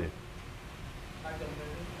define it?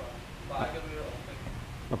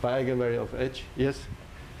 By eigenvalue of h, yes,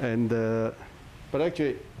 and but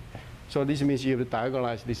actually, so this means you have to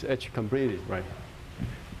diagonalize this h completely, right?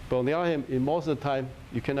 But on the other hand, in most of the time,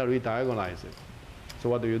 you cannot re-diagonalize it. So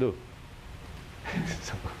what do you do?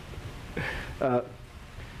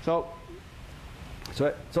 So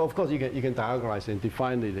of course you can diagonalize and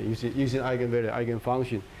define it using eigenvalue,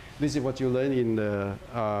 eigenfunction. This is what you learn in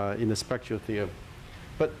the spectral theorem.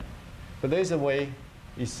 But there's a way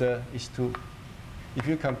is to, if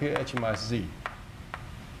you compare h minus z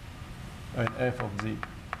and f of z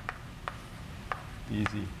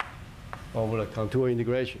dz over the contour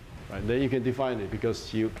integration, right? Then you can define it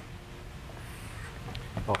because you,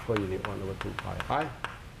 of course, you need 1 over 2 pi I.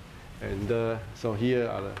 And so here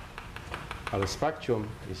are the spectrum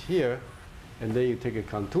is here, and then you take a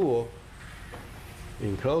contour,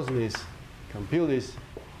 enclose this, compute this,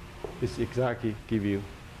 this exactly give you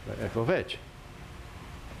the f of h.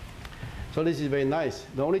 So this is very nice.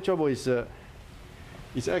 The only trouble is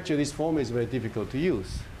actually this formula is very difficult to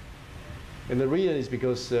use. And the reason is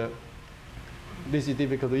because this is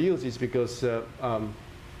difficult to use is because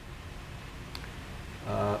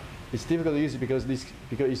it's difficult to use because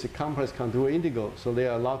it's a complex contour integral, so there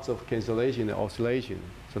are lots of cancellation and oscillation.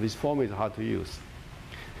 So this formula is hard to use.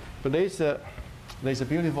 But there's a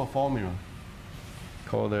beautiful formula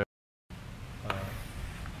called let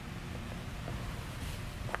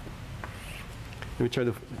me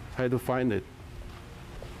try to find it.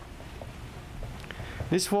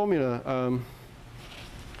 This formula,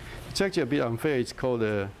 it's actually a bit unfair. It's called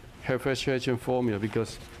the Hereford-Schweitzer formula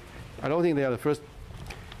because I don't think they are the first.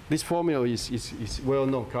 This formula is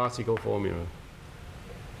well-known classical formula.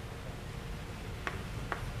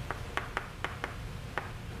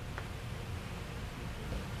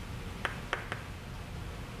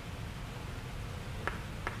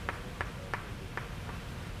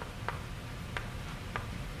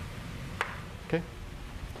 Okay.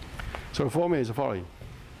 So the formula is the following.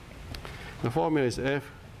 The formula is f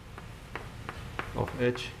of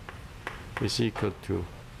h is equal to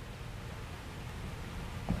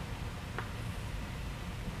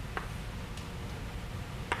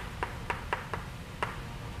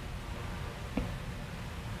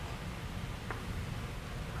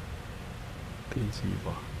dz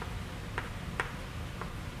bar.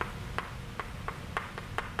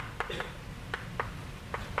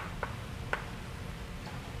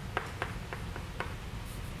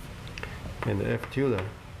 And the f tilde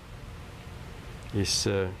is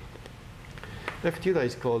f tilde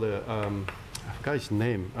is called I forgot its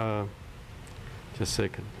name. Just a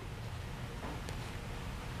second.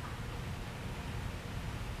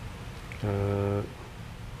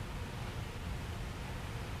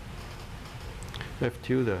 F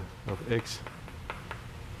tilde of x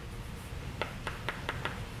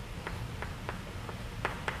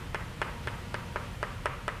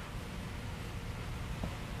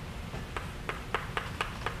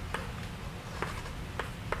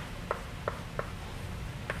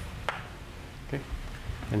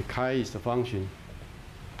And chi is the function.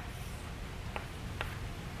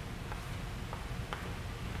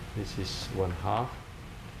 This is 1/2.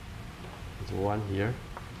 It's 1 here.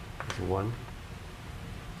 It's 1.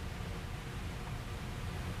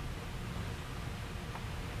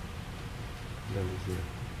 Then it's 0.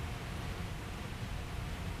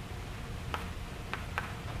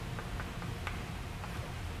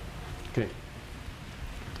 Okay.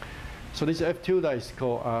 So this F tilde is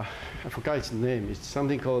called, I forgot its name. It's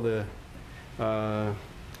something called the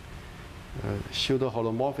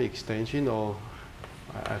pseudo-holomorphic extension, or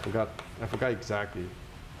I forgot exactly.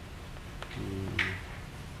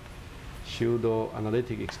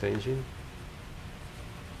 Pseudo-analytic extension.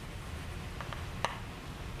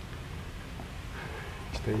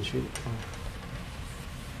 Extension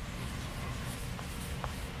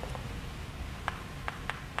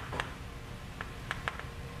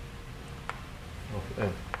of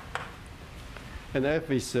F. And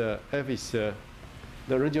F is the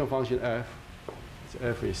original function F.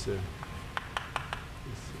 F is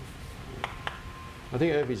I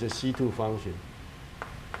think F is a C2 function.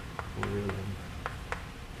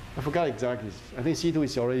 I forgot exactly. I think C2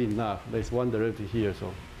 is already enough. There's one derivative here,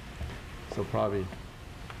 so probably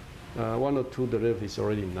 1 or 2 derivatives is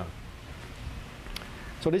already enough.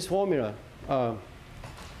 So this formula,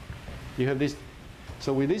 you have this.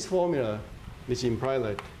 So with this formula, this implies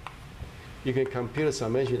that you can compute the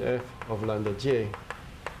summation F of lambda j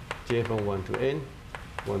from 1 to n,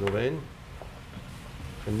 1 over n,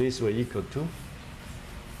 and this will equal to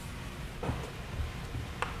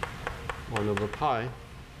 1 over pi,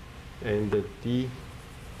 and the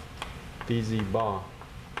dz bar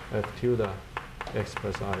F tilde x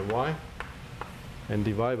plus iy, and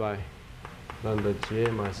divide by lambda j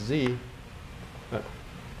minus z.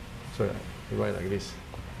 Sorry, I write like this.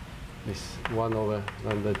 This 1 over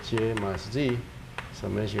lambda j minus z,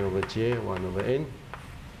 summation over j 1 over n,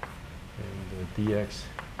 and dx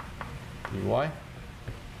dy.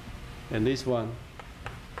 And this one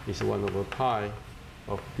is 1 over pi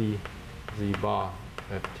of dz bar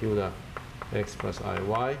F tilde x plus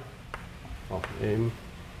iy of m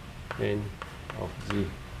n of z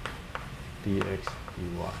dx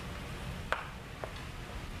dy.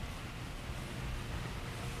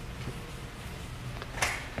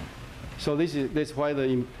 So that's why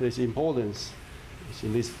there's importance is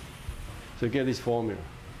in this, to get this formula.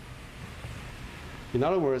 In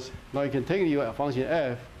other words, now you can take your function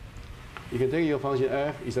f. You can take your function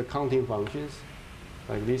f is a counting functions,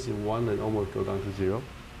 like this in 1 and almost go down to 0.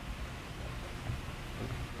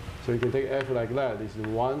 So you can take f like that. This is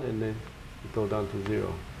 1 and then you go down to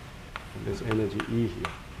 0. And there's energy E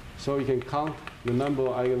here. So you can count the number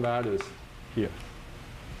of eigenvalues here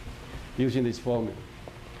using this formula.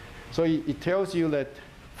 So it tells you that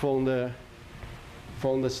from the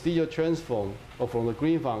stereo transform or from the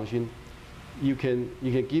green function, you can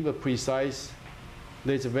give a precise.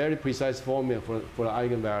 There's a very precise formula for the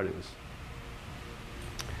eigenvalues,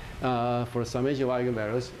 for the summation of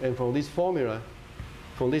eigenvalues, and from this formula,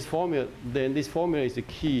 then this formula is the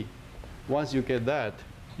key. Once you get that,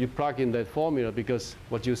 you plug in that formula, because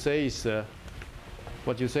what you say is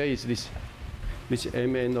this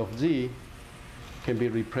mn of z can be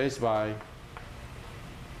replaced by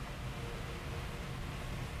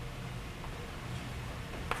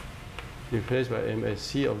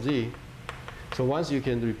msc of z. So once you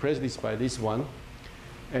can replace this by this one,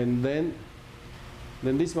 and then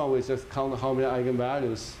this one will just count how many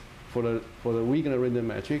eigenvalues for the Wigner random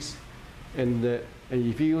matrix, and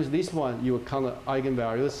if you use this one, you will count the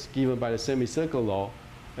eigenvalues given by the semicircle law,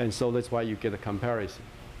 and so that's why you get a comparison.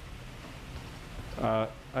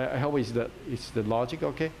 I hope it's the logic,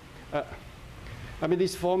 okay? I mean,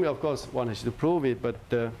 this formula, of course, one has to prove it, but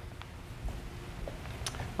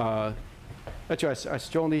actually, I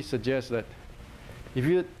strongly suggest that if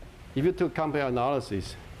you took compare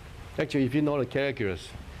analysis, actually, if you know the calculus,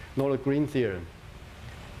 know the green theorem,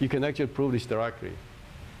 you can actually prove this directly.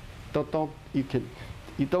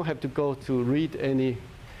 You don't have to go to read any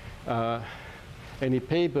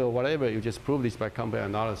paper or whatever. You just prove this by compare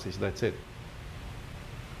analysis. That's it.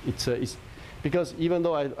 It's because even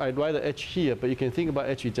though I write the h here, but you can think about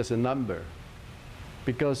h as just a number,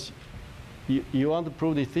 because you want to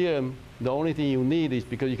prove the theorem. The only thing you need is,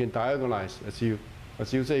 because you can diagonalize, as you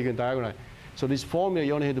say, you can diagonalize. So this formula,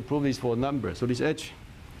 you only have to prove this for a number. So this h,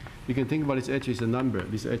 you can think about this h is a number.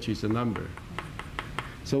 This h is a number.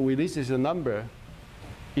 So with this is a number,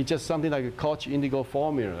 it's just something like a Cauchy integral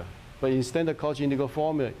formula. But instead of Cauchy integral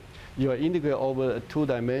formula, you are integrate over a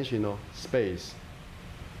two-dimensional space.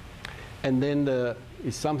 And then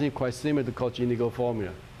it's something quite similar to Cauchy integral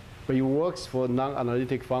formula. but it works for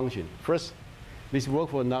non-analytic function. First, this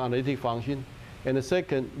works for non-analytic function, and the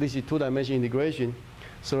second, this is two-dimensional integration,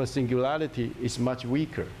 so the singularity is much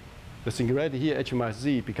weaker. The singularity here, h minus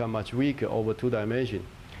z, become much weaker over 2 dimensions.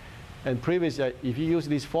 And previously, if you use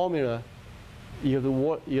this formula, you have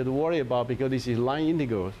to worry about, because this is line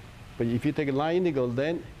integrals. But if you take a line integral,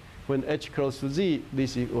 then when h close to z,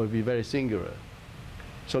 this will be very singular.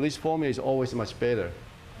 So this formula is always much better.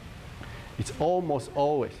 It's almost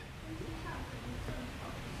always.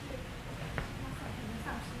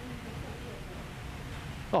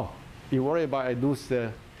 Oh, you worry about I lose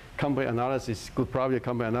the company analysis, good probability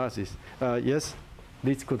company analysis. Yes,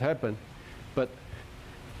 this could happen. But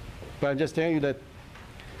I'm just telling you that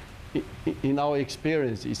in our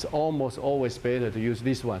experience, it's almost always better to use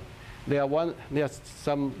this one. There are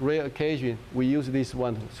some rare occasion we use this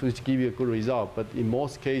one which give you a good result, but in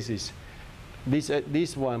most cases, this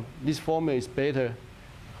formula is better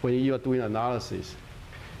when you are doing analysis.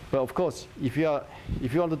 But of course, if you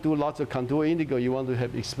want to do lots of contour integral, you want to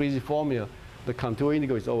have explicit formula, the contour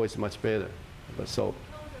integral is always much better. But so.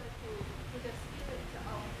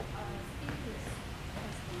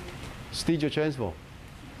 Stiger transform.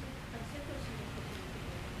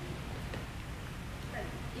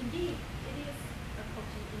 Indeed, it is a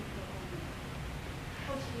Cauchy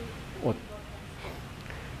integral.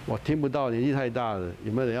 我听不到，年纪太大了，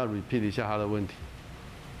有没有人要 repeat 一下他的问题？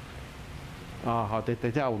啊，好，等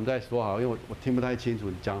一下我们再说好，因为我听不太清楚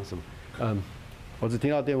你讲什么。我只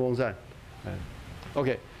听到电风扇。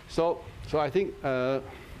Okay, so I think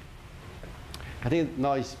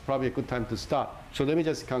now is probably a good time to start. So let me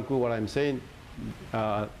just conclude what I'm saying.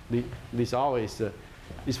 This hour is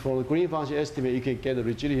from the green function estimate you can get the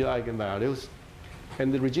rigidity eigenvalues,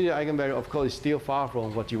 and the rigidity eigenvalue of course is still far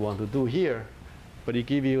from what you want to do here, but it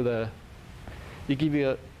give you a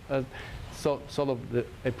sort of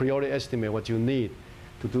a priori estimate what you need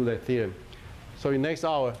to do that theorem. So in next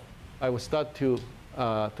hour, I will start to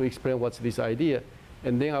explain what's this idea,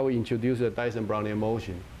 and then I will introduce the Dyson-Brownian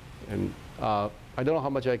motion. And I don't know how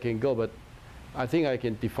much I can go, but I think I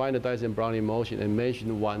can define the Dyson-Brownian motion and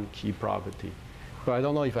mention one key property. But I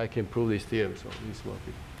don't know if I can prove this theorem, so this will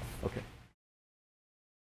be okay.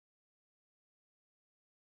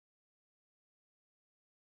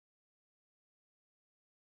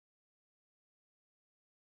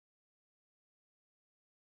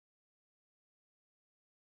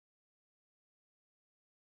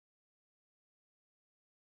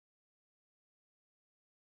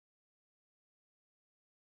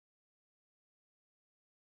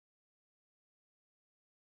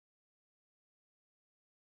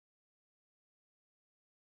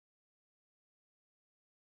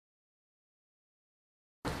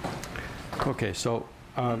 Okay, so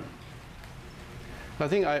I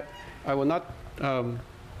think I will not. I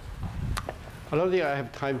don't think I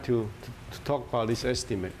have time to talk about this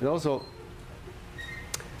estimate. And also,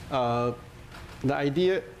 the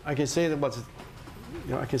idea I can say that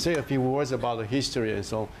I can say a few words about the history and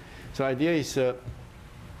so. So the idea is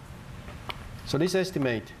so this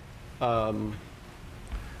estimate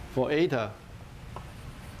for eta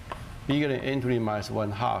bigger than n to the minus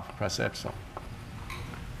 1/2 plus epsilon.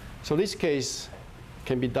 So this case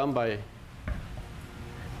can be done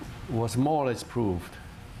was more or less proved.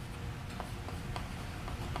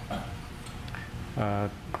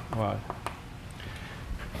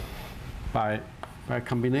 By a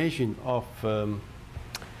combination of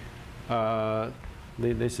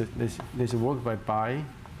there's a work by Bai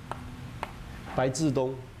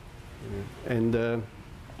Zidong, and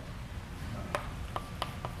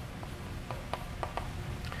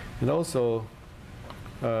also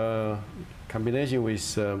combination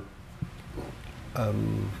with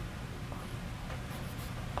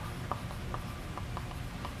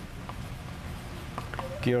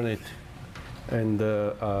Giernet and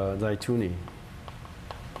Zaituni.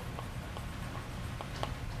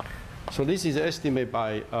 So this is estimated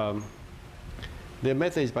by their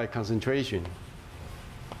method is by concentration.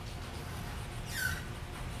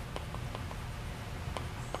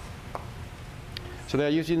 So they are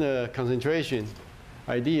using the concentration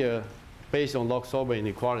idea based on log-Solver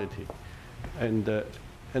inequality, and the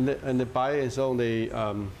Bai and so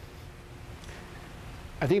on.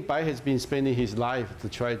 I think Bai has been spending his life to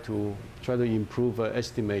try to improve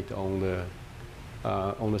estimate on the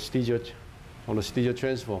Stiger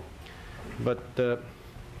transform, but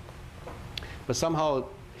somehow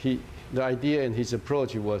the idea and his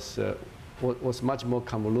approach was much more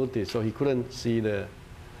convoluted, so he couldn't see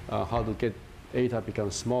how to get eta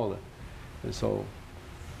become smaller, and so.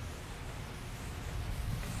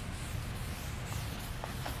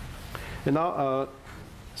 And now,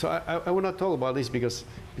 So I will not talk about this because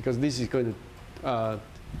this is going to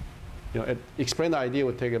explain the idea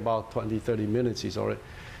would take about 20, 30 minutes is already.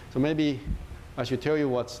 So maybe I should tell you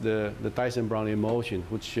what's the Dyson-Brownian motion,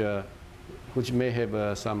 which may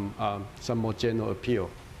have some more general appeal.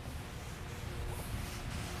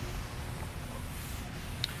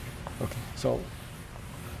 Okay, so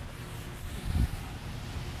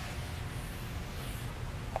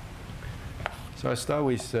I start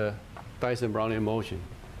with Dyson-Brownian motion.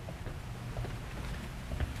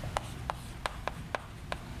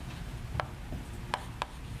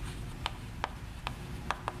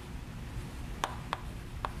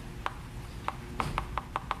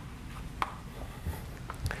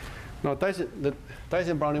 Now, the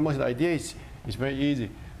Dyson-Brownian motion, the idea is very easy.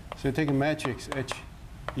 So you take a matrix H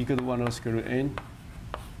equal to 1 over square root n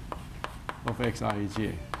of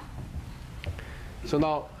xij. So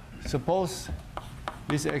now, suppose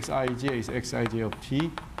this xij is xij of t,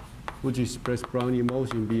 which expresses Brownian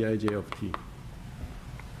motion bij of t.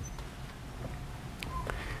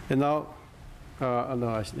 And now, no,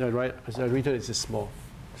 as I written, it's a small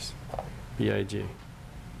bij.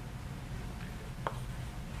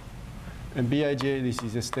 And bij, this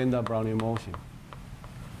is a standard Brownian motion.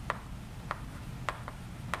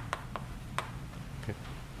 Okay.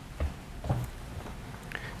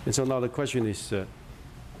 And so now the question is,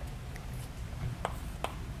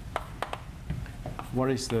 what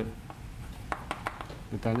is the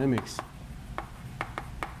dynamics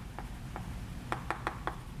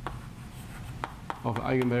of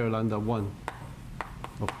eigenvalue lambda 1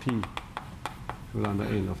 of t to lambda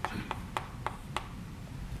n of t?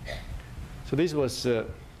 So this was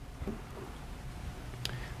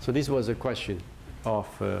a question of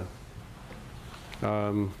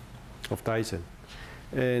Dyson,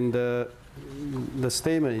 and the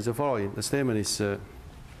statement is the following. The statement is, if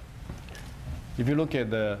you look at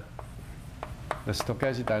the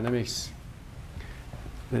stochastic dynamics,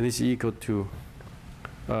 then it's equal to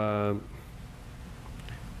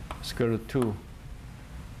square root 2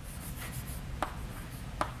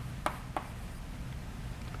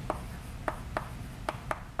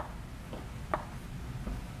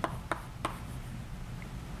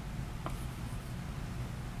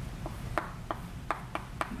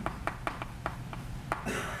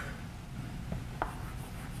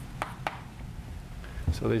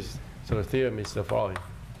 So the theorem is the following.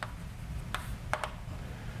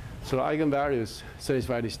 So the eigenvalues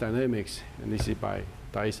satisfy this dynamics, and this is by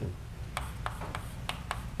Dyson.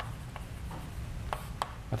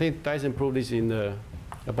 I think Dyson proved this in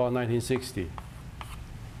about 1960.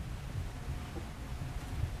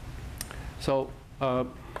 So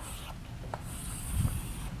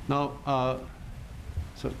now,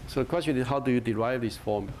 so the question is, how do you derive this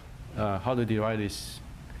form? How do you derive this?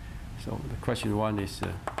 So the question one is,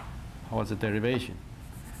 what's the derivation?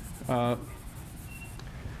 So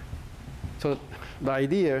the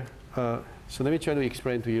idea, so let me try to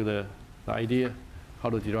explain to you the idea, how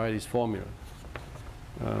to derive this formula.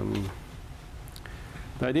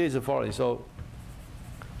 The idea is the following. So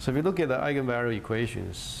if you look at the eigenvalue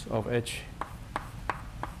equations of H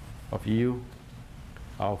of U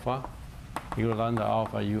alpha, equal to lambda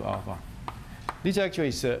alpha U alpha, this actually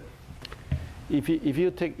is, if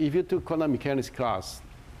you took quantum mechanics class,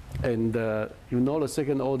 and you know the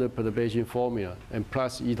second order perturbation formula and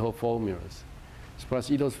plus Ito formulas, plus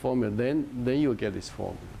Ito's formula, then you get this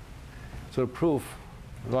formula. So the proof,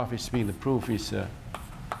 roughly speaking, the proof is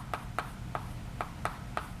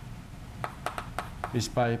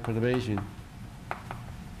by perturbation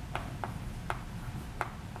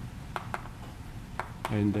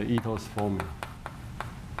and the Ito's formula.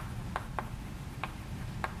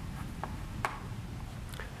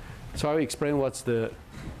 So I'll explain what the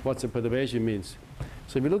perturbation means.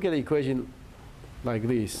 So if you look at the equation like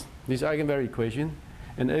this eigenvalue equation,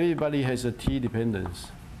 and everybody has a t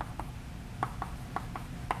dependence.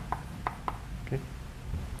 Okay.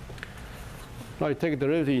 Now you take a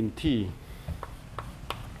derivative in t.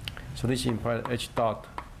 So this implies h dot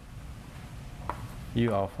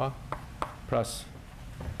u alpha plus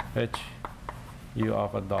h u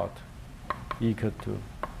alpha dot equal to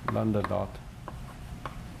lambda dot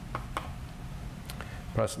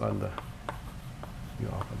plus lambda u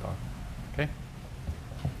alpha dot. Okay?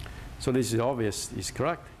 So this is obvious, is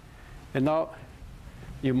correct. And now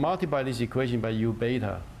you multiply this equation by u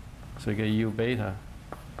beta. So you get u beta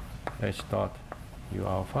h dot u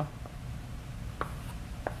alpha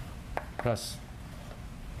plus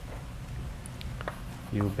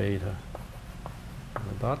u beta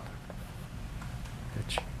dot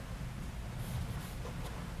h.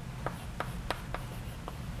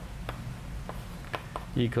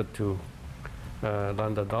 equal to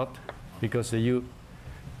lambda dot, because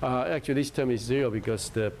actually this term is 0 because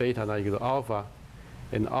the beta now equal to alpha,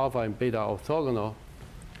 and alpha and beta are orthogonal,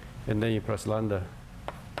 and then you plus lambda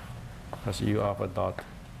plus u alpha dot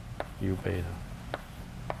u beta.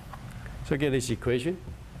 So get this equation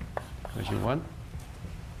 1.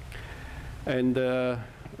 And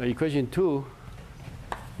equation 2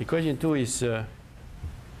 is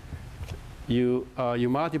you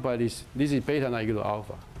multiply this. This is beta now equal to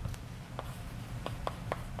alpha.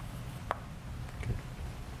 Okay.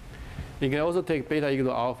 You can also take beta equal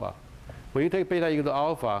to alpha. When you take beta equal to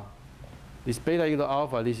alpha, this beta equal to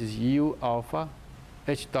alpha, this is u alpha,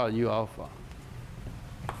 h dot u alpha.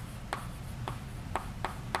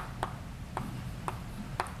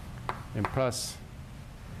 And plus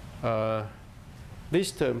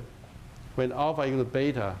this term, when alpha equal to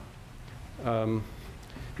beta,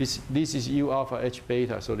 this is u alpha h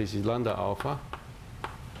beta, so this is lambda alpha,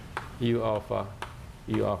 u alpha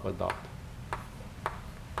dot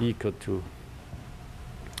equal to.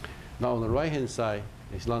 Now on the right hand side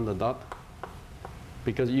is lambda dot,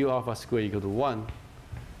 because u alpha squared equal to 1,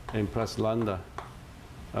 and plus lambda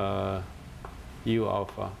u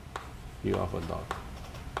alpha dot.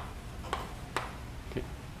 Okay.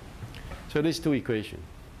 So these two equations.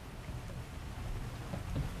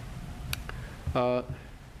 Am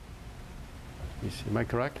I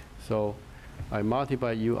correct? So I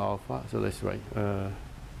multiply u alpha, so that's right.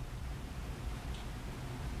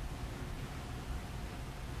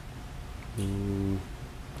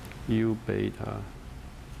 U beta,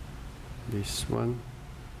 this one,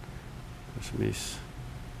 this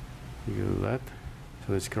equal to that,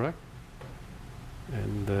 so that's correct.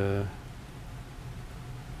 And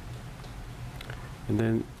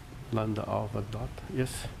then lambda alpha dot,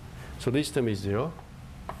 yes. So this term is 0,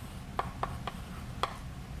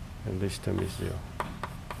 and this term is 0.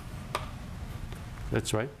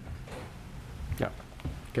 That's right. Yeah.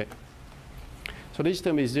 Okay. So this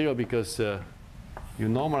term is 0 because you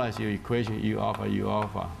normalize your equation u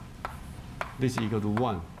alpha. This is equal to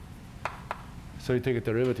 1. So you take a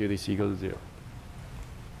derivative. This is equal to 0.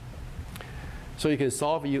 So you can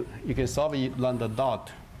solve lambda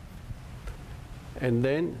dot, and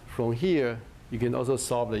then from here you can also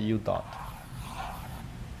solve the u dot.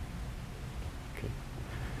 Okay.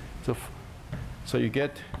 So you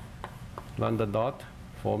get lambda dot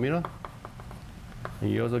formula,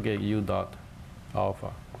 and you also get u dot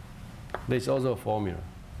alpha. There's also a formula,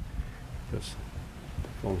 just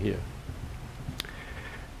from here.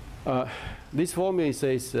 This formula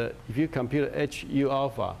says if you compute h u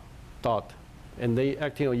alpha dot, and they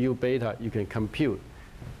acting on u beta, you can compute.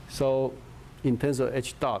 So in terms of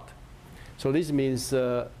h dot, so this means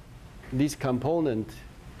this component,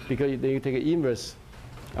 because then you take an inverse.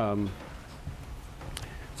 So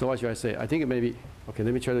what should I say? I think it may be, okay,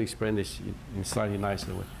 let me try to explain this in slightly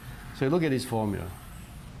nicer way. So look at this formula.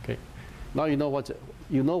 Okay. Now you know what's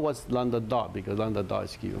lambda dot, because lambda dot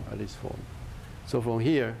is given by this formula. So from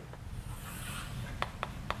here,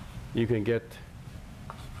 you can get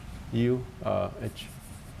u h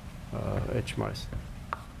minus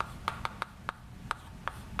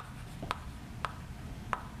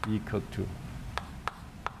equal to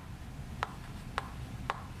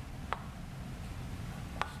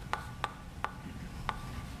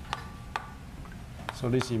so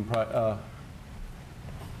this implies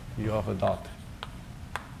u alpha dot.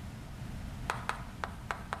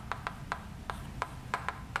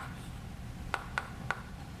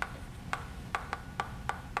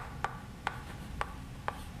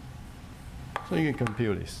 So you can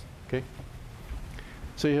compute this, okay?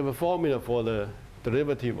 So you have a formula for the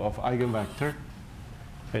derivative of eigenvector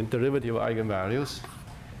and derivative of eigenvalues,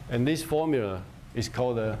 and this formula is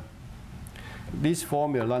called this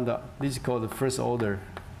formula lambda. This is called the first order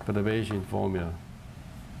perturbation formula.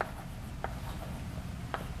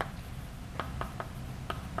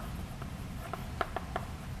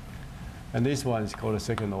 And this one is called the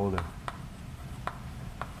second order.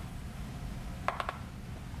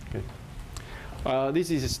 Okay.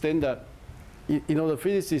 This is a standard. You know, the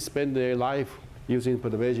physicists spend their life using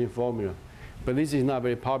perturbation formula, but this is not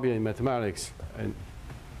very popular in mathematics. And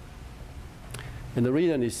the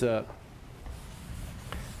reason is,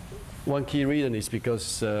 one key reason is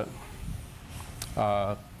because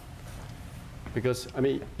I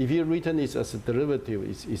mean, if you written this as a derivative,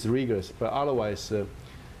 it's rigorous, but otherwise, the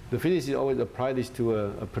physicists always apply this to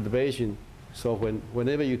a perturbation. So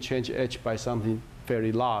whenever you change h by something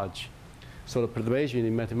very large, so the perturbation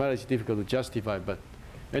in mathematics is difficult to justify, but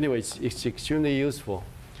anyway, it's extremely useful.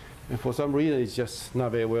 And for some reason, it's just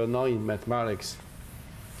not very well known in mathematics.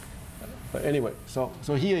 But anyway, so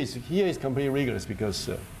here is completely rigorous because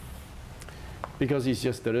it's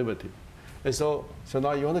just derivative. And so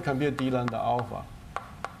now you want to compute d lambda alpha.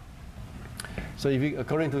 So if you,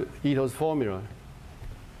 according to Ito's formula,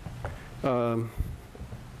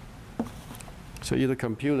 so either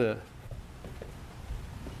compute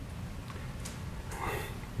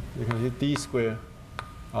you can use d square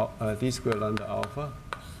lambda alpha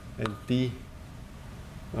and d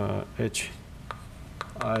h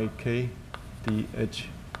I k d h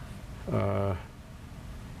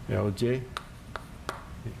l j,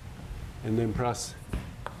 and then plus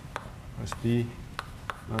d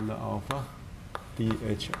lambda alpha d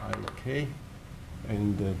h I k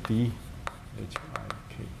and d h I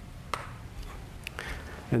k.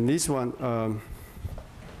 And this one,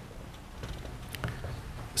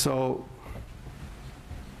 so,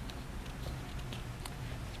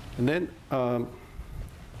 and then,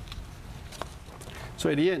 so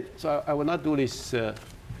at the end, so I will not do this,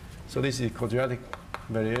 so this is quadratic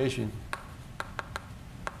variation.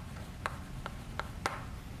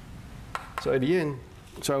 So at the end,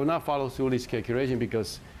 so I will not follow through this calculation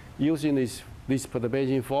because using this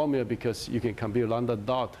perturbation formula, because you can compute lambda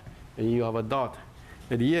dot and you have a dot.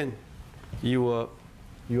 At the end, you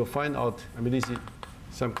will find out, I mean, this is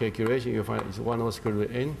some calculation, you'll find it's 1 over square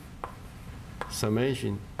root n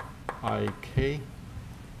summation I k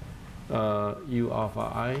u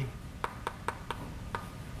alpha I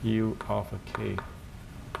u alpha k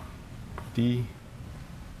d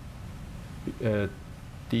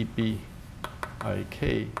db I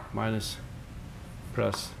k minus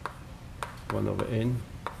plus 1 over n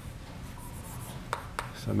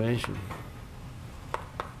summation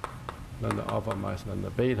lambda alpha minus lambda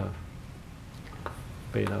beta,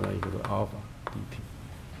 beta equal to alpha dt.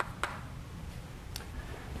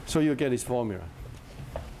 So you get this formula.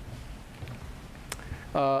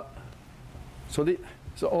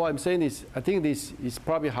 So all I'm saying is, I think this is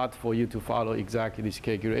probably hard for you to follow exactly this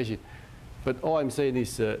calculation, but all I'm saying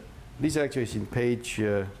is this actually is in page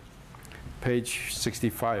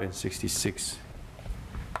 65 and 66.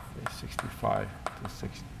 65 to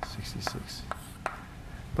 66.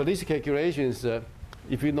 But these calculations,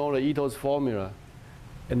 if you know the Ito's formula,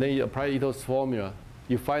 and then you apply Ito's formula,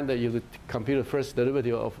 you find that you compute the first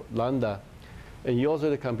derivative of lambda, and you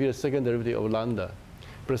also compute the second derivative of lambda.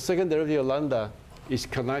 But the second derivative of lambda is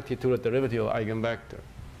connected to the derivative of eigenvector.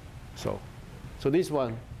 So this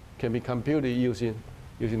one can be computed using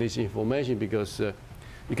this information, because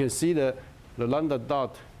you can see that the lambda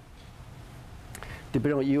dot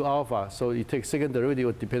depends on u alpha. So you take second derivative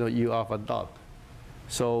will depend on u alpha dot.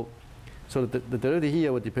 So the derivative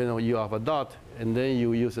here will depend on u alpha dot, and then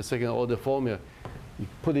you use the second order formula. You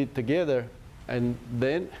put it together, and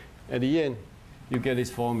then at the end you get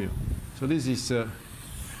this formula. So this is a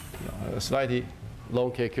slightly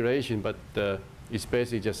long calculation, but it's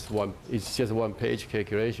basically just one page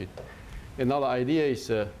calculation. Another idea is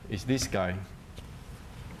this guy.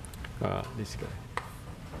 This guy.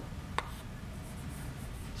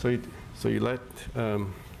 So you let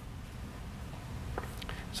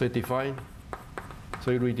so define.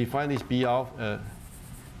 So you redefine this b alpha.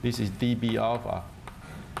 This is db alpha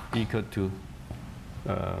equal to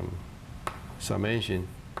summation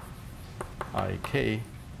I k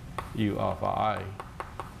u alpha I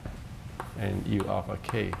and u alpha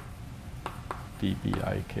k db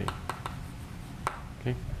I k.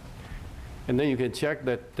 Okay, and then you can check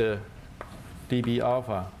that db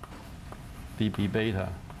alpha, db beta,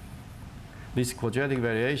 this quadratic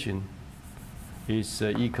variation is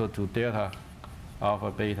equal to delta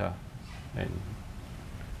alpha beta, and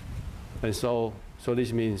so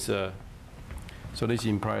this means so this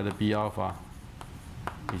implies that b alpha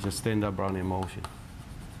is a standard Brownian motion.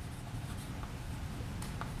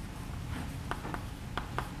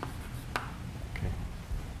 Okay,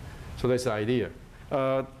 so that's the idea.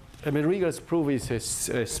 I mean, rigorous proof has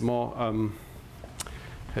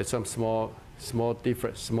some small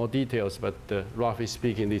details, but roughly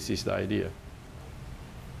speaking, this is the idea.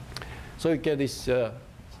 So you get this.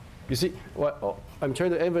 You see, what I'm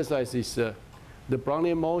trying to emphasize is the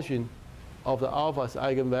Brownian motion of the alpha's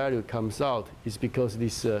eigenvalue comes out is because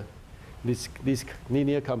this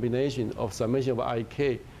linear combination of summation of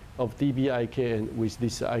ik of db ik and with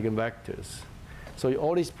these eigenvectors. So you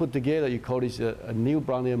all this put together, you call this a new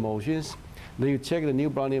Brownian motions. Then you check the new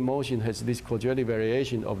Brownian motion has this quadratic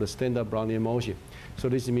variation of the standard Brownian motion. So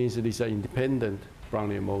this means that these are independent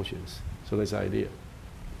Brownian motions. So that's the idea.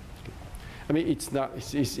 I mean, it's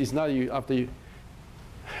not you after you.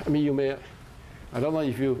 I mean, you may. I don't know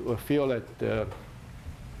if you feel that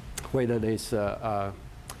whether there's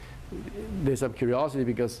there's some curiosity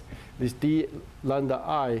because this d lambda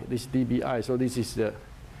I, this dBi, so this is the,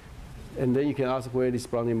 and then you can ask where this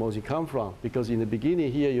Brownian motion come from, because in the beginning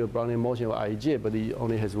here your Brownian motion of ij, but it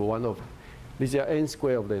only has one of, these are n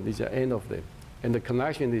square of them, these are n of them, and the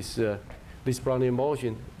connection is this Brownian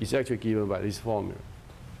motion is actually given by this formula.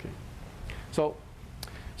 Okay, so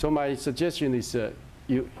my suggestion is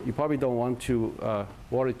you probably don't want to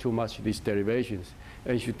worry too much these derivations,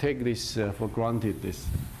 and you should take this for granted.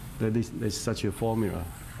 That there's such a formula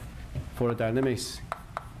for the dynamics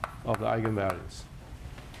of the eigenvalues.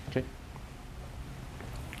 Okay.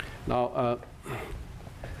 Now,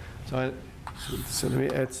 so let me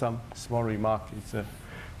add some small remark.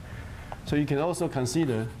 So you can also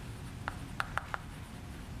consider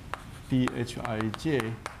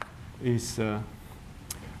dHij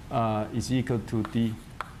is equal to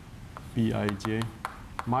dBij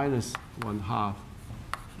minus 1/2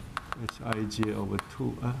 Hij over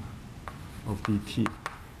 2 of dt.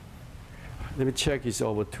 Let me check it's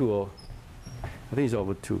over 2, or I think it's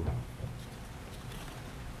over 2.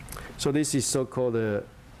 So this is so-called,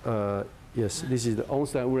 yes, this is the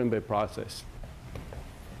Ornstein-Uhlenbeck process.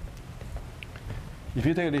 If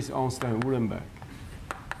you take this Ornstein-Uhlenbeck,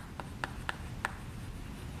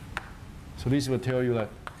 so this will tell you that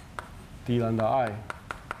d lambda I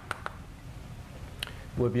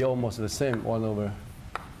will be almost the same, 1 over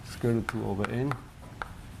square root 2 over n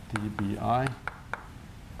dBi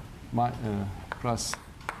plus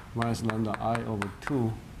minus lambda I over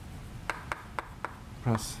 2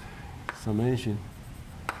 plus summation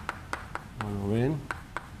 1 over n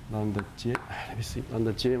lambda j, let me see,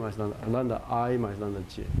 lambda j minus lambda I minus lambda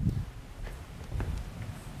j.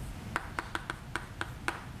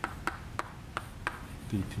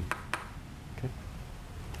 dt. Okay.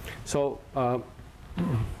 So,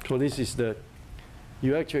 so this is the,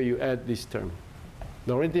 you add this term.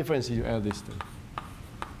 The only difference is you add this term.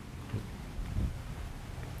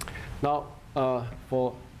 Now,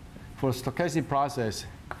 for stochastic process,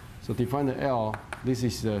 so define the L. This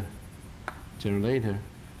is the generator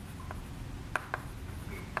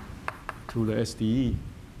to the SDE.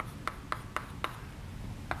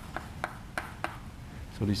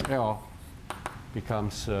 So this L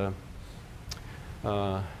becomes 2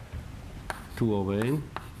 over n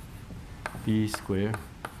d square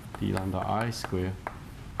d lambda I square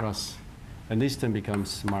plus, and this term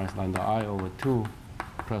becomes minus lambda I over 2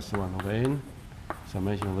 plus 1 over n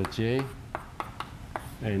summation over j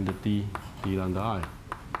and the d lambda I.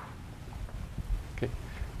 Okay,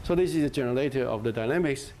 so this is the generator of the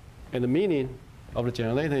dynamics, and the meaning of the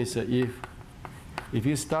generator is that if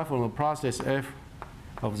you start from a process f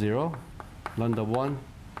of 0, lambda 1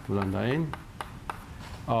 to lambda n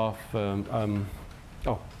of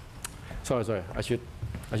sorry, I should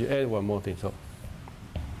add one more thing. So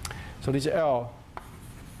this L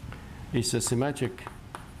is a symmetric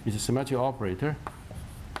operator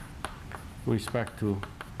with respect to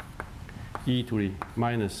e to the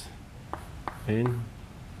minus n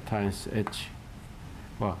times h,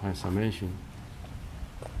 well, and summation.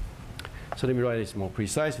 So let me write this more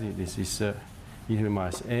precisely. This is e to the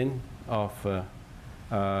minus n of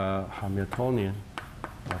Hamiltonian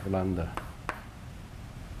of lambda.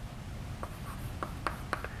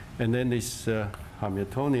 And then this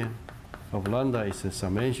Hamiltonian of lambda is a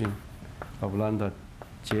summation of lambda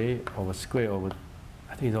j over square over,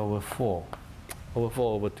 I think it's over 4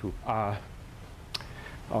 over 2.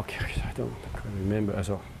 Okay, I don't remember as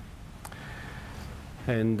well.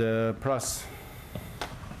 And plus,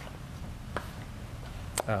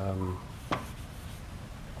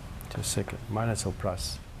 just a second, minus or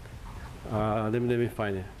plus. Let me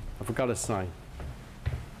find it. I forgot the sign.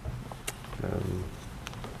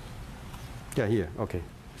 Yeah, here, okay.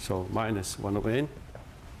 So minus 1 over n,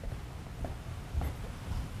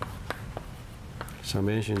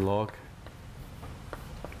 summation log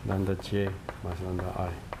lambda j minus lambda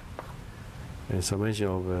I, and summation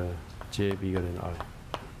of j bigger than I.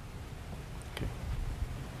 Okay.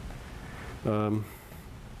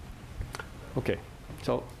 Okay,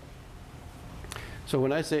 so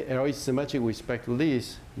when I say L is symmetric with respect to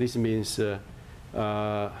this means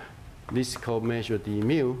this co-measure d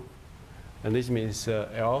mu, and this means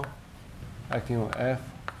L acting on F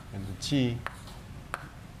and G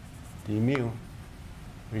d mu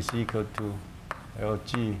is equal to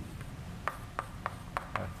LG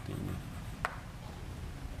F d mu.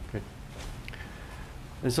 Okay.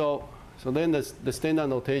 And so then the standard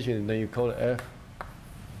notation, then you call it F,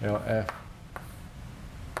 LF.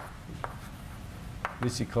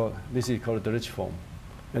 This is called the Rich form,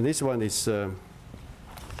 and this one is okay.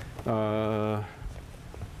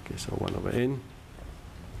 So 1 over n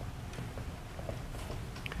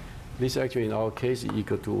this actually in our case is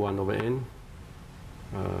equal to 1 over n.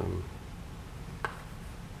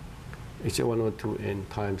 It's 1 over 2n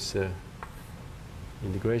times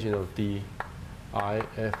integration of d I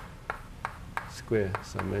f square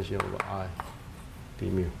summation over I d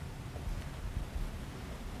mu.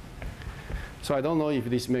 So I don't know if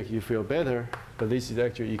this makes you feel better, but this is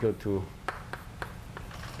actually equal to,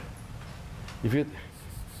 if you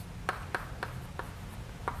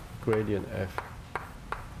gradient f.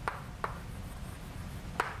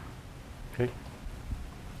 Okay.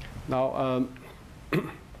 Now,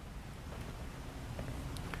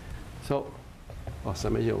 so,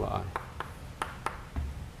 summation over I.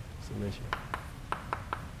 Summation.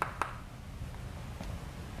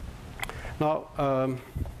 Now,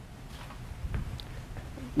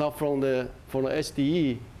 now from the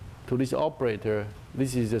SDE to this operator,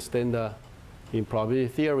 this is the standard in probability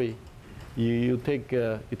theory. You take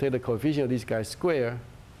the coefficient of this guy square,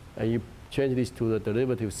 and you change this to the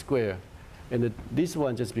derivative square, and this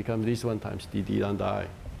one just becomes this one times dd lambda I.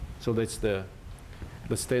 So that's the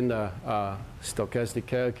standard stochastic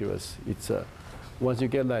calculus. It's once you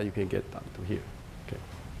get that, you can get down to here.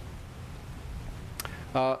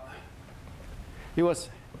 Okay. It was.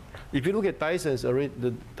 If you look at Dyson's,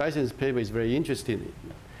 the Dyson's paper is very interesting.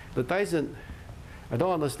 The Dyson, I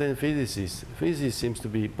don't understand physicists. Physicists seems to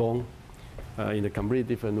be born in a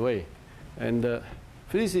completely different way. And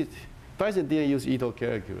Dyson didn't use Ito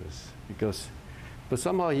calculus but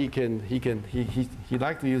somehow he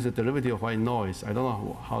liked to use the derivative of white noise. I don't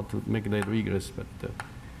know how to make that rigorous, but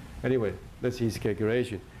anyway, that's his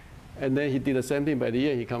calculation. And then he did the same thing. By the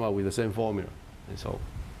end, he came up with the same formula. And so,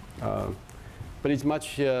 but it's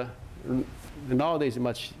much nowadays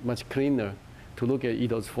much cleaner to look at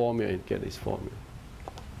Ito's formula and get this formula.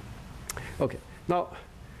 Okay, now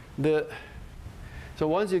so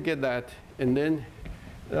once you get that, and then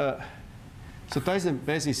so Dyson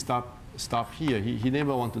basically stop here. He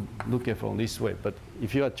never want to look at from this way. But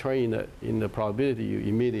if you are trained in the probability, you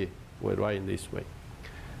immediately will write in this way.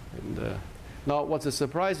 And now, what's the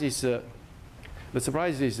surprise is the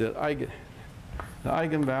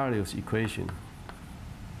eigenvalues equation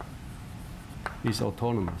is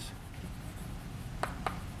autonomous.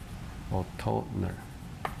 Autonomous.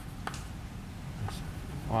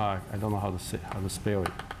 I don't know how to spell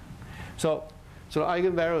it. So the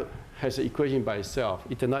eigenvalue has an equation by itself.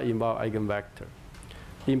 It does not involve eigenvector.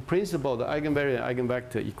 In principle, the eigenvalue and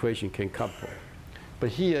eigenvector equation can couple. But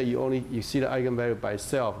here you see the eigenvalue by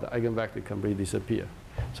itself. The eigenvector completely disappear.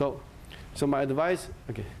 So my advice,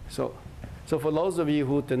 okay. So for those of you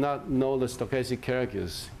who do not know the stochastic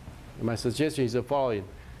calculus, my suggestion is the following.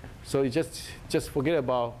 So you just forget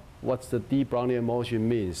about what the d Brownian motion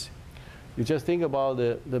means. You just think about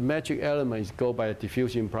the metric elements go by a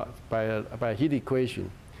diffusion by a heat equation.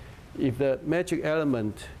 If the metric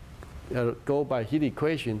element go by heat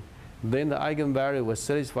equation, then the eigenvalue will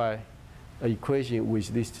satisfy an equation with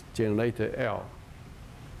this generator L.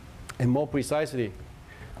 And more precisely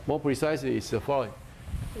it's the following.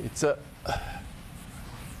 It's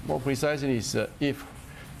more precisely is if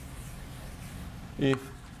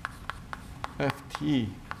ft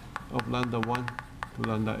of lambda 1 to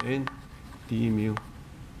lambda n d mu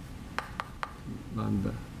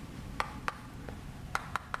lambda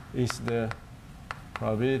is the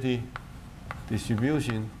probability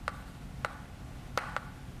distribution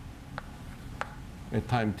at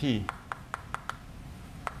time t,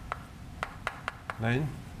 then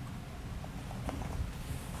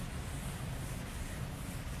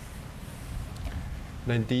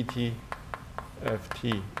dt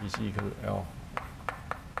ft is equal to L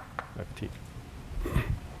ft.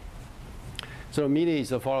 So meaning is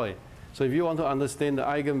the following. So if you want to understand the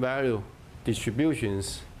eigenvalue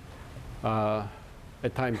distributions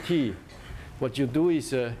at time t, what you do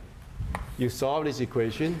is you solve this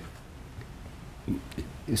equation.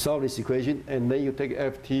 You solve this equation, and then you take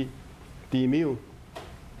ft d mu.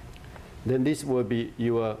 Then this will be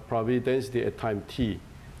your probability density at time t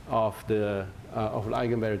of the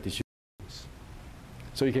eigenvalue distributions.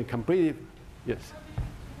 So you can completely, yes. How do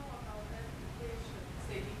you know about that equation?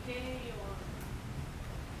 Say decay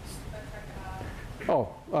or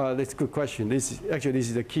Oh, that's a good question. This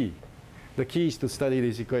is the key. The key is to study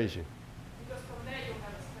this equation. because from there you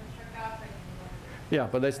have a spectral gap and Yeah,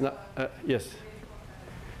 but that's not, yes.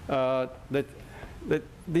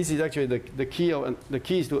 This is actually the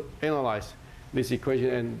key is to analyze this equation,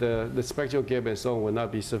 and the spectral gap and so on will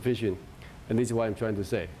not be sufficient. And this is what I'm trying to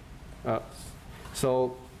say.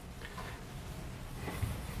 So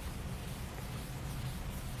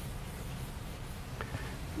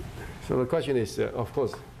the question is, of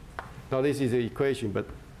course, now this is the equation, but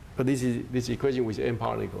but this is this equation with n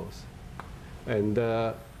particles, and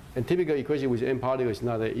typical equation with n particles is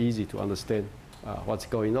not that easy to understand what's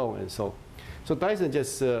going on, and so Dyson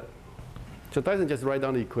just write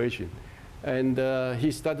down the equation, and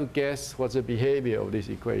he start to guess what's the behavior of this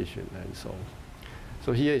equation, and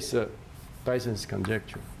so here is Dyson's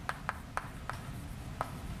conjecture.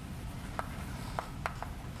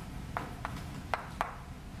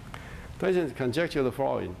 Dyson's conjecture the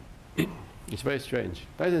following. It's very strange.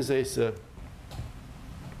 Dyson says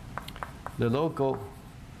the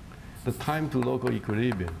time to local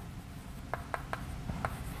equilibrium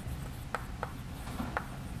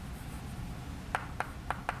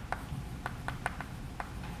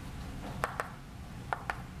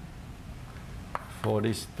for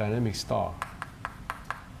this dynamic star,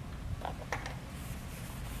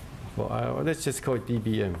 let's just call it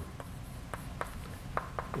dBm,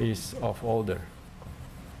 is of order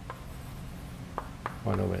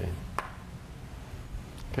 1/n.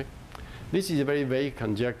 Okay, this is a very vague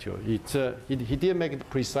conjecture. He didn't make it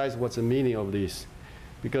precise what's the meaning of this,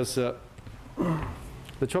 because the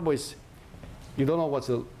trouble is you don't know what's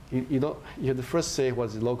you have to first say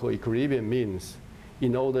what the local equilibrium means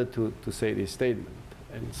in order to say this statement,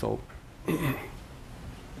 and so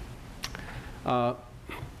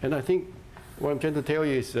and I think what I'm trying to tell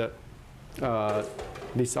you is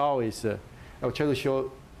this hour is I'll try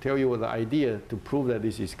to tell you the idea to prove that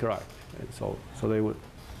this is correct, and so they would.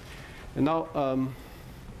 And now,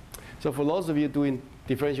 so for those of you doing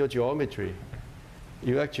differential geometry,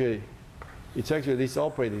 it's actually this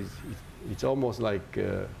operator it's almost like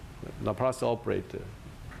Laplace operator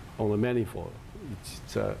on the manifold.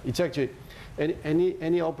 It's actually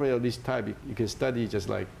any operator of this type you can study just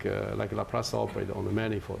like Laplace operator on the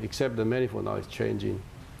manifold, except the manifold now is changing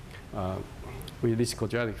with this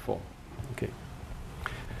quadratic form. Okay.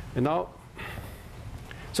 And now,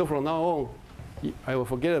 so from now on, I will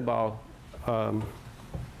forget about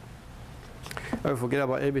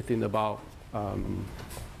everything about.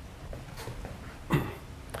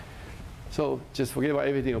 So just forget about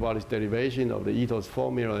everything about this derivation of the Ito's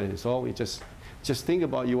formula and so on. You just think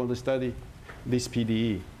about you want to study this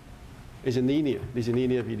PDE. It's a linear. This is a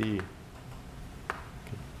linear PDE. Okay.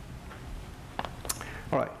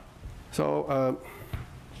 All right. So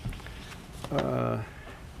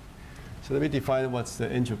so let me define what's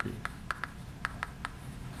the entropy.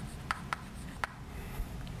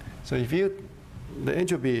 So the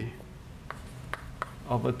entropy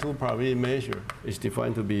of a two probability measure is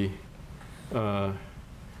defined to be a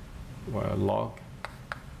log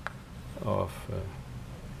of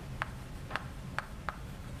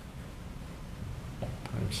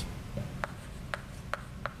times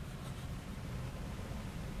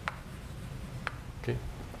okay.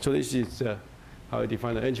 So this is how I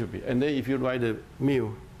define the entropy. And then if you write the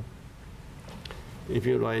mu, if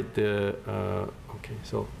you write the okay,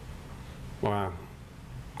 so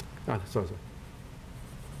sorry,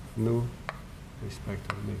 nu respect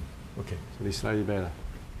to mu. Okay, so this is slightly better.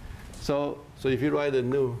 So if you write the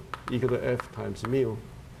nu equal to f times mu,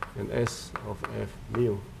 and s of f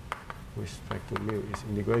mu with respect to mu is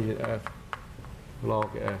integration f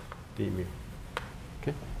log f d mu.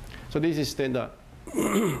 Okay, so this is standard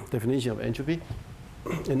definition of entropy,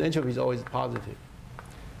 and entropy is always positive.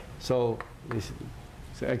 So this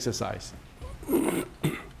is an exercise.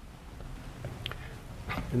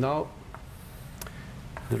 And now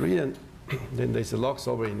the reason then there's a log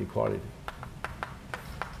sovereign inequality.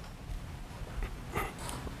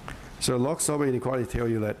 So log sovereign inequality tell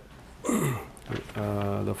you that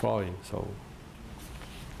the following. So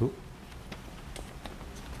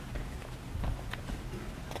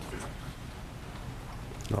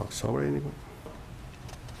log sovereign inequality.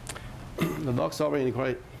 The log sovereign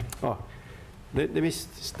inequality. Let me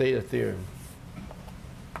state a theorem.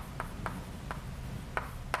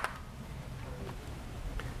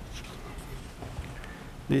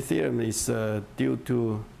 This theorem is due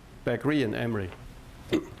to Beckery and Emery.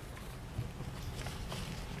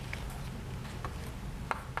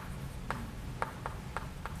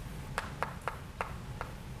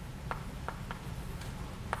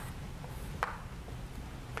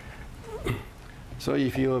 So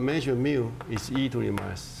if you measure mu, it's e to the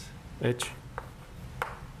minus h.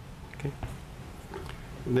 Okay.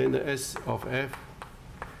 And then the s of f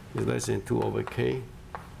is less than 2 over k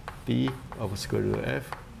d of square root of f.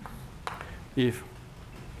 If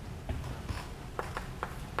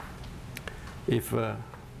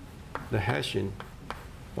the hashing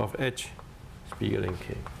of h is bigger than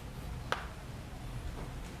k.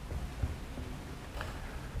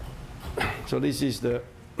 So this is the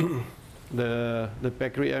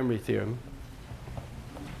Beckery-Emery theorem.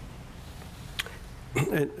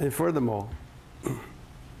 and furthermore,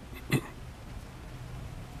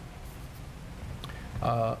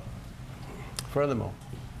 furthermore,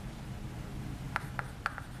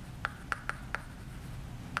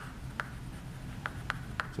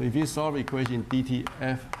 so if you solve equation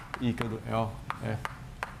dtf equal to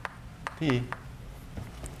lft,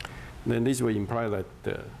 then this will imply that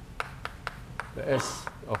the s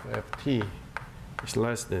of ft is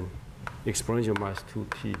less than exponential minus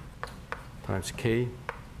 2t times k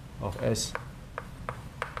of s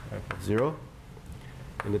f of 0.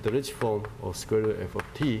 And the Dirichlet form of square root f of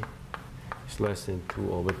t is less than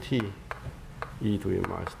 2 over t e to the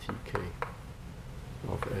minus tk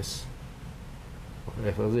of s of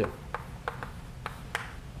f of 0.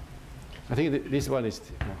 I think this one is,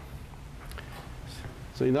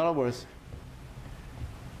 so in other words,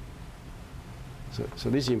 so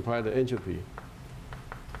this implies the entropy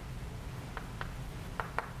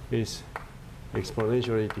is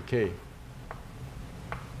exponentially decay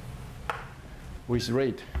with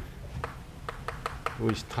rate,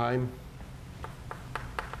 with time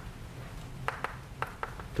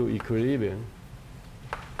to equilibrium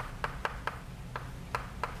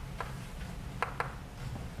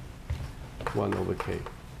one over k.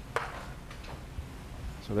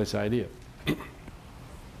 So that's the idea.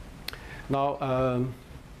 Now,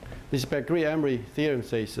 this Becquerel-Emery theorem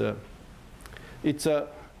says this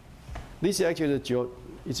is actually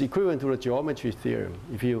it's equivalent to the geometry theorem.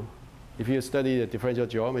 If you study the differential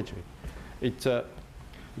geometry,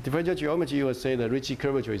 differential geometry, you will say the Ricci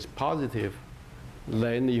curvature is positive,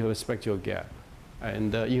 then you have a spectral gap,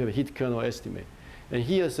 and you have a heat kernel estimate. And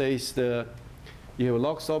here says you have a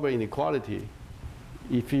log-Sauber inequality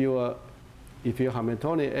if your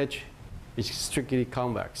Hamiltonian H is strictly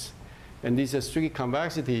convex. And this strictly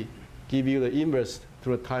convexity give you the inverse to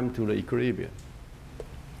the time to the equilibrium.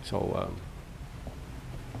 So,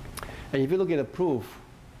 and if you look at the proof,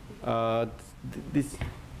 this,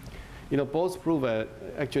 both proof,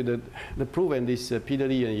 actually the proof and this Peter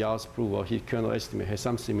Lee and Yao's proof of heat kernel estimate has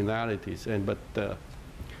some similarities, but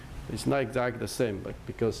it's not exactly the same, but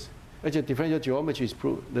because actually differential geometry is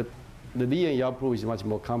proof, the Lee and Yao proof is much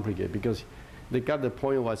more complicated because they got the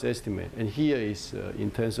pointwise estimate, and here is in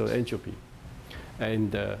terms of entropy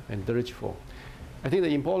and Dirichlet form. I think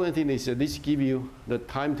the important thing is that this gives you the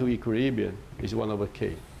time to equilibrium is 1 over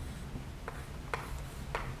k.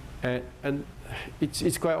 And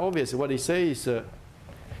it's quite obvious. What they say is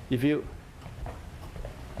if you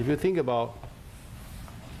think about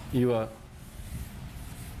your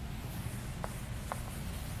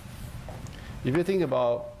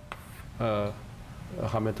a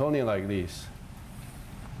Hamiltonian like this,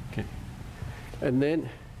 okay, and then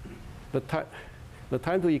the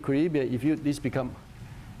time to equilibrium, if this become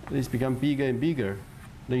bigger and bigger,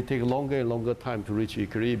 then it takes longer and longer time to reach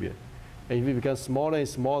equilibrium. And if it becomes smaller and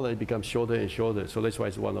smaller, it becomes shorter and shorter. So that's why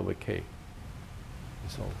it's 1 over k.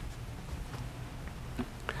 So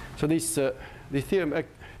this theorem,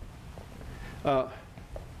 I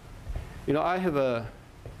have a,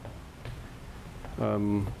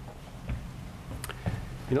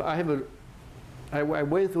 I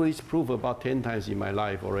went through this proof about 10 times in my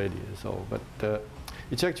life already. So, but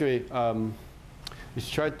it's actually, it's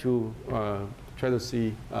try to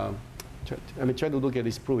see. Try to look at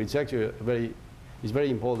this proof. It's actually it's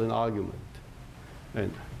very important argument.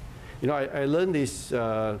 And I learned this.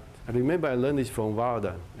 I remember I learned this from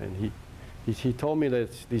Varda, and he told me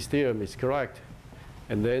that this theorem is correct,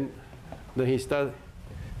 and then he started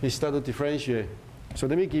to differentiate. So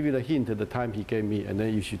let me give you the hint at the time he gave me, and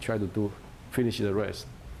then you should try to finish the rest.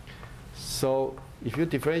 So if you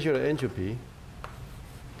differentiate the entropy,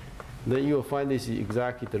 then you will find this is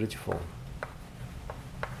exactly the Dirichlet form,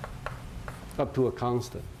 up to a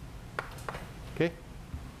constant. Okay?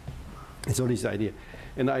 And so this idea.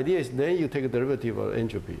 And the idea is then you take a derivative of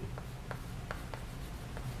entropy.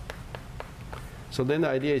 So then the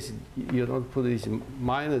idea is you don't put this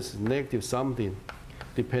minus negative something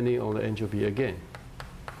depending on the entropy again.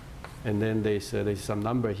 And then there's some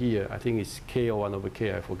number here. I think it's k or 1 over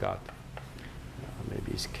k, I forgot.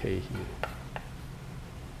 Maybe it's k here.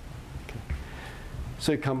 Okay.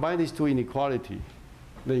 So you combine these two inequalities,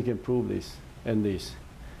 then you can prove this and this.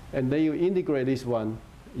 And then you integrate this one,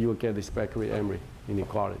 you will get this Becquerel-Emery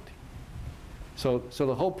inequality. So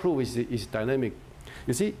the whole proof is dynamic.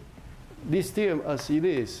 You see, this theorem as it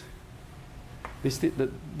is,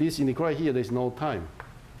 this inequality here, there's no time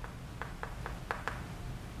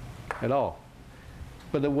at all.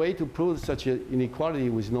 But the way to prove such an inequality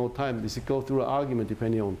with no time is to go through an argument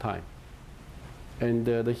depending on time. And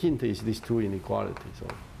the hint is these two inequalities.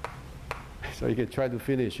 So you can try to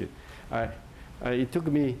finish it. it took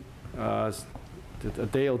me a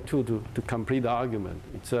day or two to complete the argument.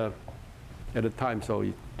 It's at the time, so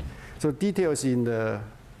details in the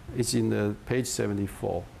page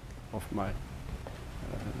 74 of my.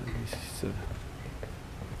 This is,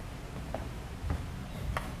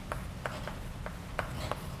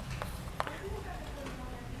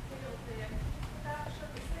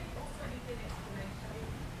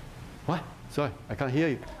 what? Sorry, I can't hear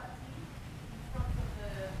you.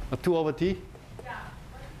 2 over t?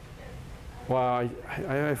 Well,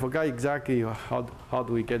 I forgot exactly how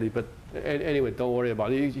do we get it, but anyway, don't worry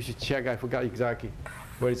about it. You should check. I forgot exactly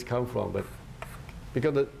where it's come from, but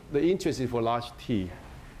because the interest is for large t.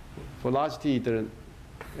 For large t,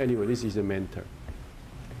 anyway, this is the main term.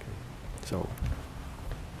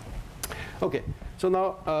 Okay, so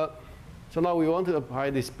now we want to apply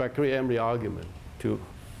this Becquerel-Emery argument to.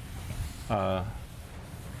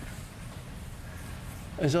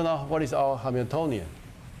 And so now, what is our Hamiltonian?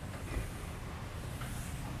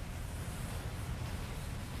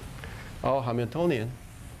 Our Hamiltonian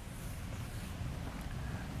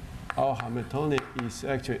is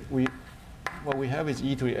actually what we have is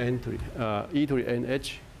e to the n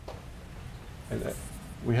h, and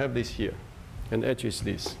we have this here, and h is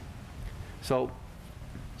this. So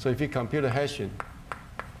if you compute the Hessian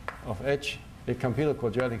of h, it computes a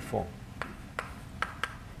quadratic form.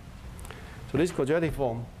 So this quadratic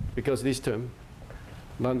form, because this term,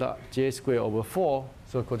 lambda j squared over 4,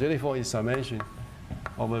 so quadratic form is summation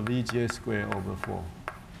over vj squared over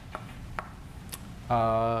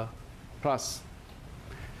 4. Plus,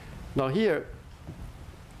 now here,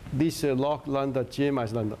 this log lambda j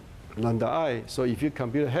minus lambda I, so if you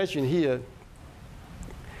compute Hessian here,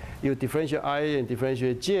 you differentiate I and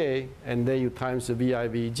differentiate j, and then you times the vi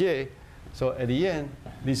vj. So at the end,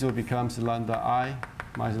 this will become lambda I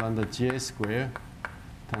minus lambda j squared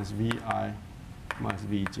times vi minus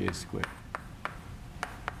vj squared.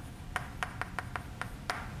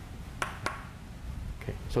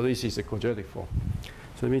 Okay, so this is a quadratic form.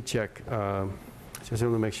 So let me check. Just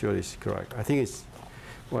want to make sure it's correct. I think it's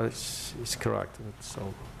correct.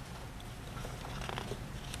 So.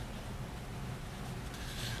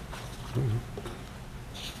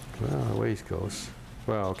 Well, where it goes.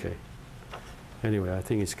 Well, okay. Anyway, I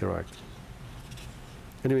think it's correct.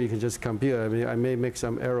 Anyway, you can just compare. I mean, I may make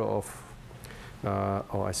some error of.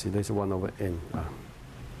 Oh, I see. There's 1 over n.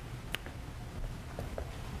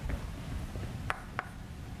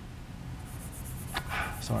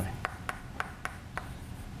 Sorry.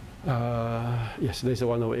 Yes, there's a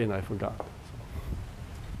 1 over n. I forgot.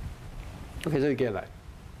 Okay, so you get that.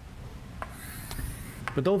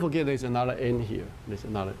 But don't forget there's another n here. There's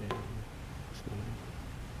another n.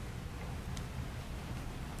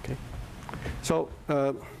 Okay. So,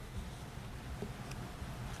 all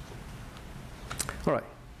right.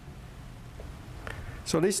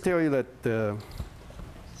 So this tells you that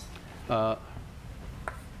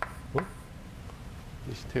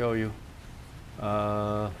this tells you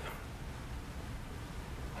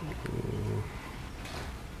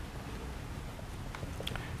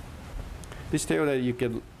this tells you that you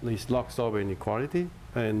get this log-solver inequality,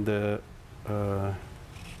 and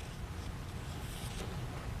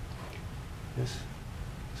yes.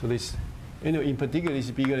 So this, in particular,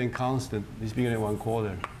 is bigger than constant. It's bigger than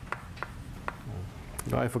 1/4.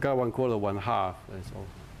 I forgot 1/4, 1/2. That's all.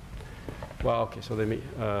 Well, okay. So let me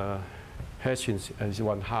Hessian is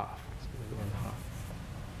 1/2.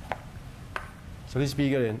 So this is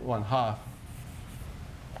bigger than 1/2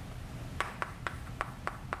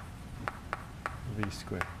 v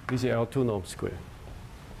squared. This is L2 norm squared.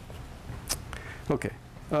 Okay.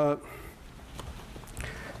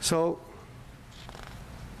 So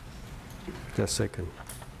just a second.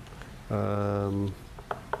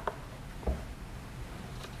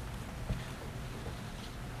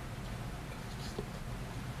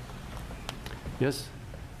 Yes,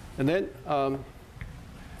 and then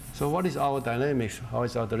so what is our dynamics? How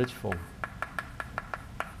is our Dirichlet form?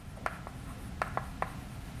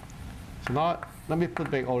 So now let me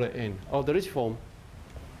put back all that in. Our Dirichlet form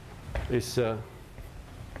is 1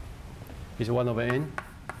 over n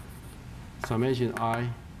summation I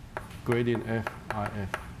gradient f if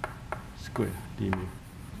squared d mu.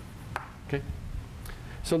 Okay.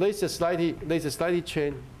 So there's a slightly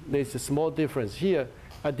change. There's a small difference here.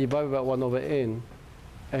 I divide by 1 over n,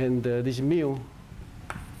 and this mu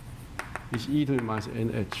is e to the minus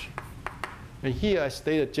nh. And here I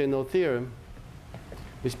state a general theorem.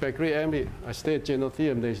 With Becquerel-Emery, I state a general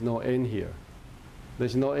theorem. There's no n here.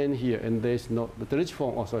 There's no n here, and there's no the Dirichlet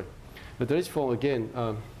form. Oh, sorry, the Dirichlet form again.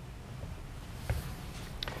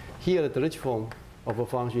 Here the Dirichlet form of a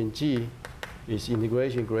function g is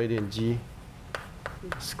integration gradient g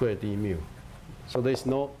squared d mu. So there's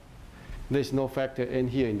no factor n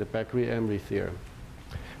here in the Becquerel-Emery theorem.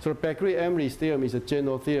 So the Becquerel-Emery theorem is a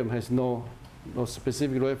general theorem, has no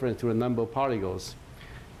specific reference to the number of particles.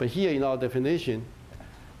 But here in our definition,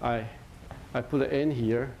 I put an n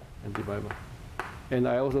here and divide by, and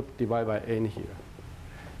I also divide by n here.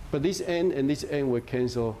 But this n and this n will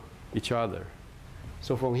cancel each other.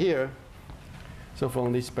 So from here,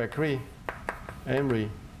 from this Becquerel-Emery,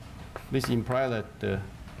 this implies that the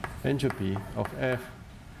entropy of F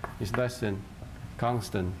is less than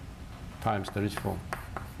constant times the Ricci form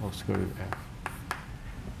of square root of F.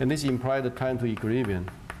 And this implies the time to equilibrium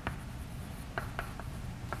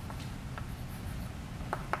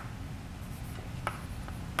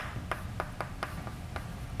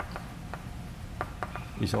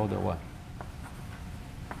is order 1.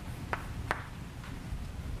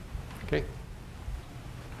 Okay.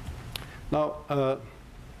 Now,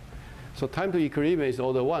 so time to equilibrium is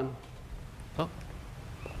order 1. Oh.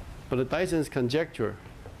 But the Dyson's conjecture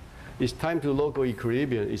is time to local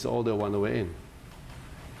equilibrium is order 1 over n.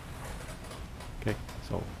 Okay.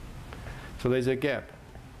 So there's a gap.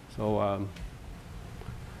 So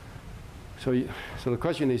the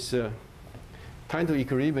question is, time to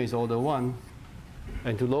equilibrium is order 1,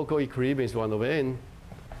 and to local equilibrium is 1 over n.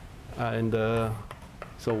 And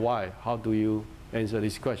so why? How do you answer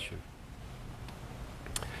this question?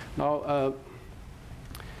 Now,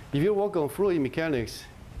 if you work on fluid mechanics,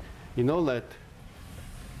 you know that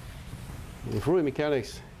in fluid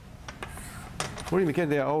mechanics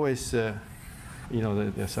there are always,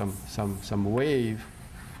 there's some wave,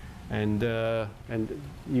 and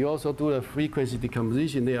you also do the frequency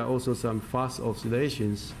decomposition. There are also some fast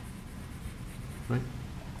oscillations, right?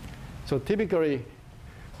 So typically,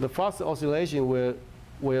 the fast oscillation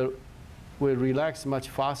will relax much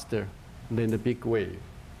faster than the big wave.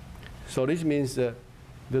 So this means that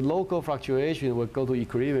the local fluctuation will go to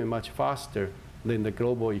equilibrium much faster than the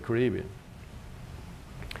global equilibrium.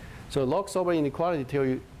 So log-Solver inequality tells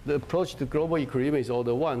you the approach to global equilibrium is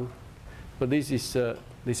order 1, but this is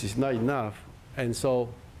not enough, and so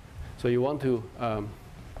you want to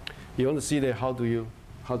see that how do you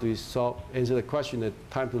answer the question that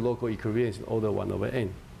time to local equilibrium is order 1 over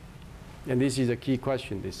n, and this is a key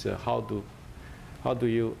question. This how do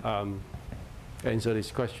you answer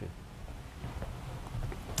this question?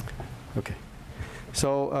 Okay,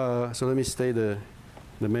 so let me state the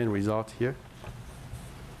main result here.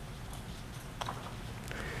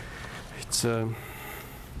 It's the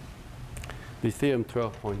theorem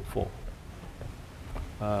 12.4.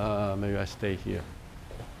 Maybe I stay here.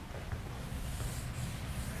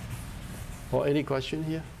 Or any question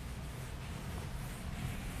here?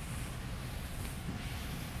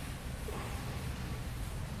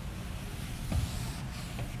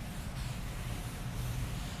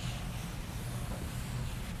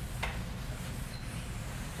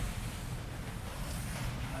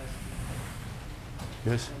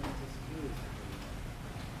 Yes?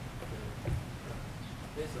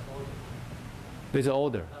 There's an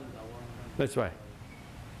order. That's right.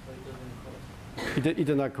 It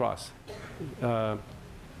does not cross.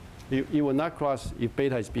 It will not cross if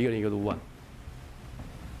beta is bigger than or equal to 1.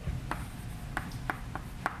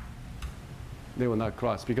 They will not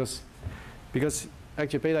cross because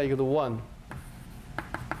actually beta equal to 1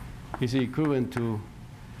 is equivalent to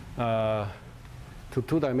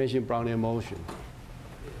two-dimensional Brownian motion.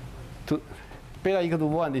 Beta equal to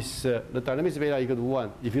 1 is the dynamics beta equal to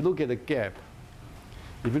 1. If you look at the gap,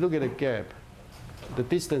 the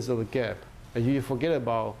distance of the gap, and you forget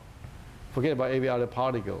about every other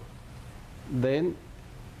particle, then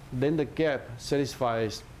the gap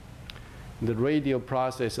satisfies the radial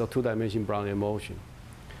process of two-dimensional Brownian motion.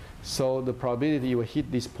 So the probability you will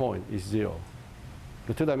hit this point is 0.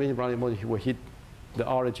 The two-dimensional Brownian motion will hit the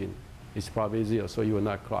origin is probably 0, so you will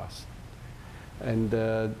not cross. And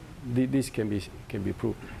this can be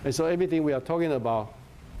proved. And so everything we are talking about,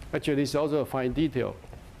 actually this is also a fine detail,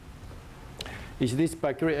 is this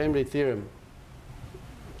Becquerel-Emery theorem.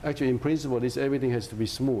 Actually, in principle, everything has to be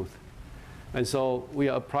smooth. And so we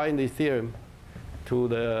are applying the theorem to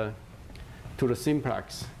the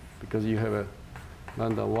simplex, because you have a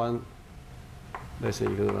lambda 1, let's say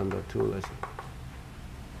equal to lambda 2, let's say.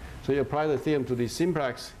 So you apply the theorem to the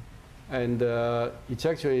simplex, and it's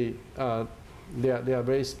actually they are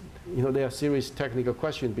very, they are serious technical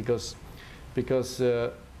questions because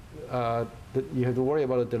you have to worry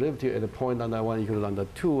about the derivative at the point lambda 1 equal to lambda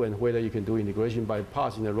 2, and whether you can do integration by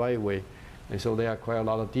parts in the right way. And so there are quite a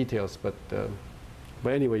lot of details, but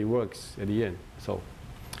anyway, it works at the end. So,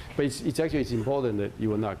 but it's important that you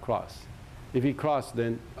will not cross. if it cross,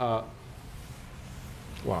 then wow,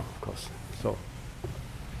 of course.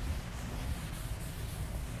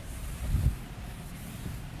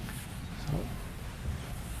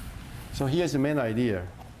 So here's the main idea.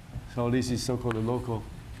 So this is so-called local.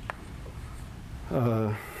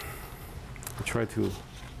 I try to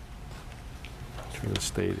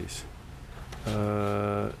state this.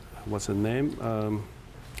 What's the name? I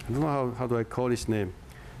don't know how do I call this name.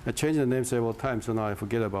 I changed the name several times, so now I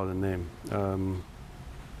forget about the name.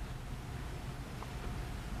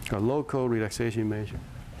 A local relaxation measure.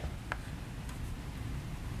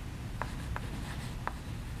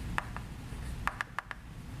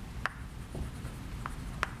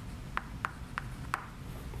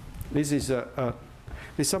 This is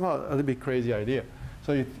it's somehow a little bit crazy idea.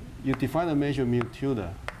 So you define a measure mu tilde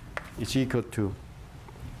is equal to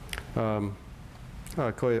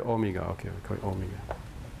I call it omega. Okay, I call it omega.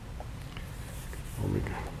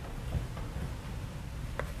 Omega.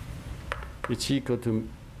 It's equal to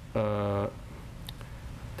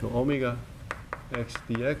omega x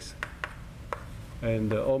dx,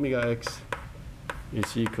 and omega x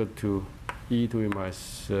is equal to e to the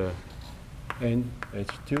minus n h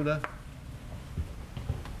tilde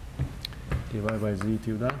divided by z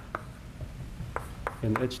tilde,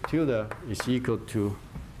 and h tilde is equal to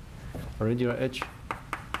original h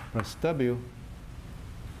plus w,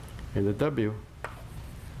 and the w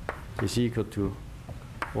is equal to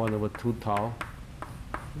 1 over 2 tau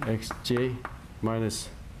xj minus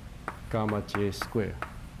gamma j squared.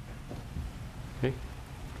 Okay?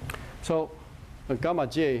 So gamma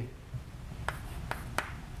j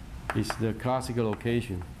is the classical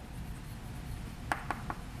location.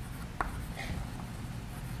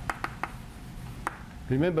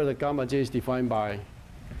 Remember, the gamma j is defined by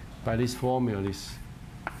this formula.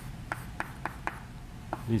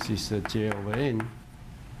 This is j over n,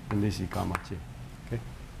 and this is gamma j. Okay.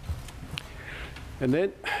 And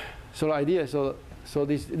then, so the idea, so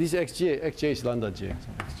this xj is lambda j.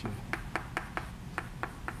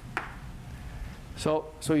 So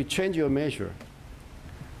you change your measure.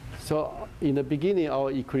 So in the beginning,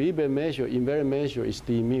 our equilibrium measure, invariant measure, is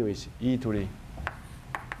d mu is e to the.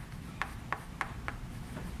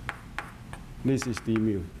 This is d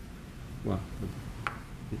mu. Well,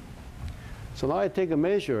 so now I take a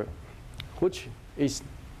measure which is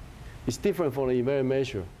different from the invariant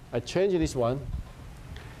measure. I change this one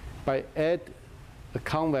by add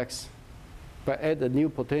a new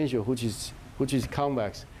potential which is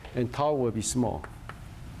convex, and tau will be small.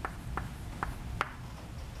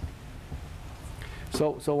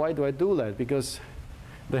 So why do I do that? Because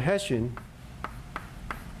the Hessian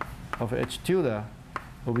of h tilde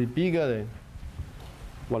will be bigger than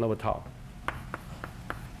 1 over tau.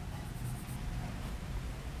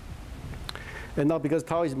 And now because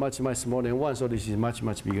tau is much smaller than 1, so this is much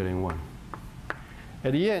bigger than 1.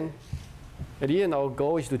 At the end, our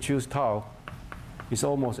goal is to choose tau is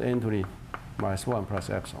almost n to the minus 1 plus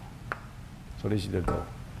epsilon. So this is the goal.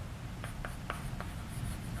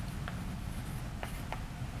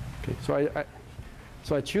 Okay,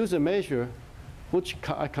 so I choose a measure which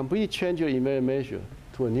I completely change the invariant measure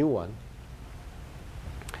to a new one.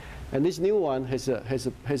 And this new one has a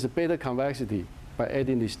beta convexity by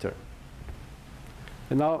adding this term.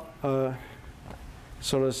 And now,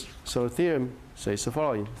 so the theorem says the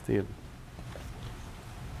following theorem.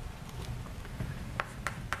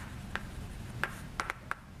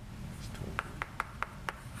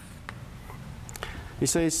 It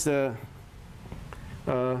says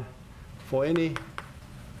for any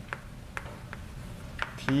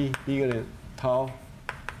t bigger than tau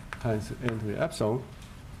times n to the epsilon,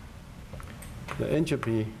 the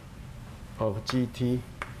entropy of GT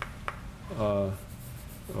of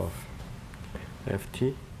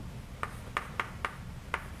Ft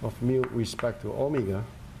of mu with respect to omega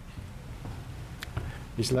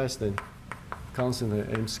is less than constant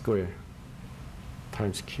m squared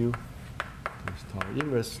times q times tau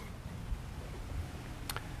inverse,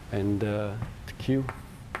 and q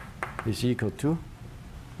is equal to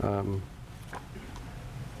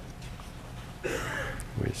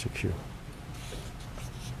where's the q?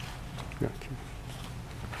 Yeah,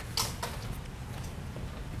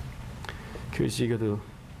 q is equal to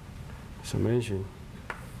summation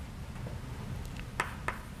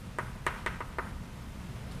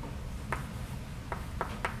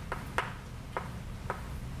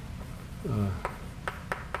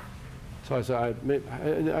so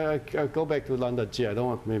I go back to lambda j. I don't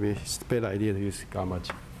want, maybe it's a better idea to use gamma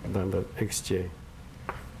j, lambda xj.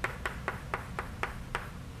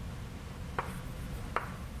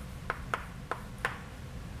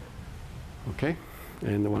 Okay,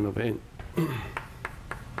 and 1 over n.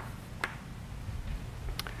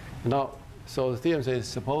 Now, so the theorem says,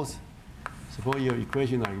 suppose your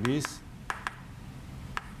equation like this.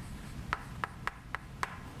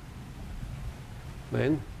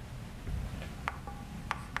 Then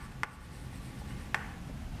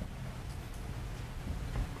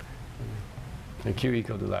and Q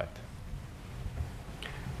equal to that.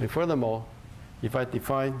 And furthermore, if I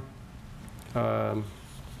define, I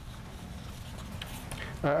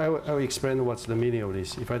will explain what's the meaning of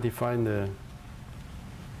this. If I define the,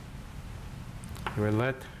 we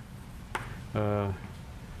let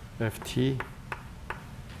ft,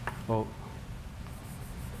 oh,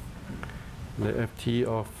 the ft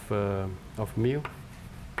of mu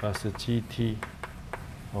plus the gt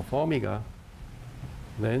of omega,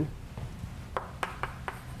 then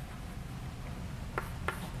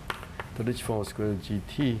the Ricci form square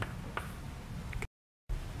gt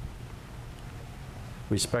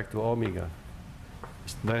respect to omega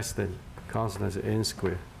is less than constant as n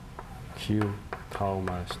squared q tau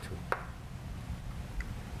minus 2.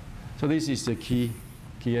 So this is the key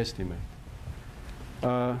estimate.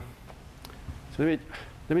 So let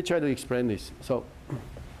me try to explain this. So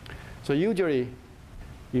usually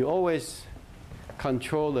you always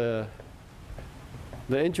control the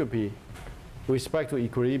entropy with respect to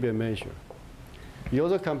equilibrium measure. You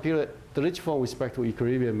also compute the Ricci form with respect to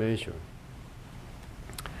equilibrium measure.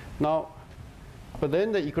 Now, but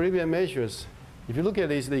then the equilibrium measures, if you look at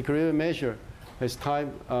this, the equilibrium measure has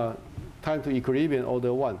time to equilibrium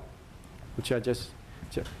order 1, which I just,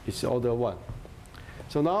 it's order 1.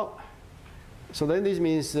 So now, so then this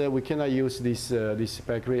means we cannot use this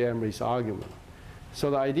Becquerel-Emery's argument.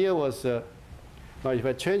 So the idea was, now if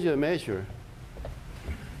I change the measure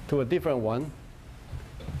to a different one,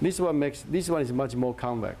 this one is much more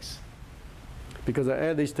convex, because I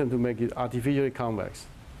add this term to make it artificially convex.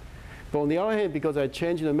 But on the other hand, because I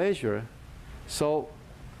changed the measure, so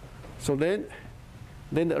then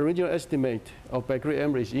the original estimate of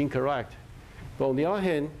Becquerel-Emery is incorrect. But on the other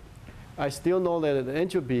hand, I still know that the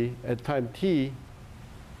entropy at time t,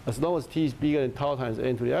 as long as t is bigger than tau times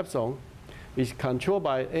n to the epsilon, is controlled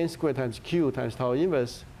by n squared times q times tau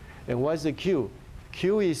inverse. And what is the q?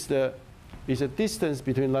 Q is the distance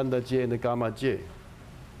between lambda j and the gamma j.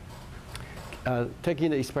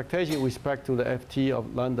 Taking the expectation with respect to the ft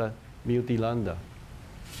of lambda mu d lambda.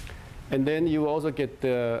 And then you also get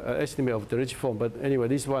the estimate of the Ricci form. But anyway,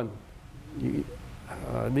 this one is,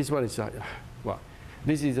 well,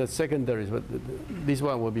 this is a secondary, but this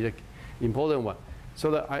one will be the important one.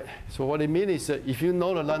 So so what it means is that if you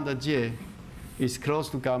know the lambda j is close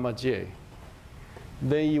to gamma j,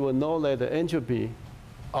 then you will know that the entropy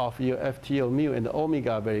of your ft of mu and the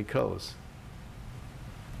omega are very close.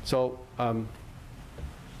 So so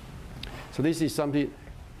this is something.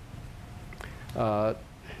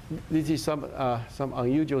 This is some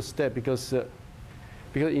unusual step because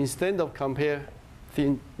instead of compare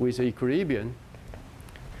things with equilibrium,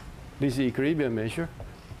 this is equilibrium measure.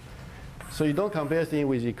 So you don't compare things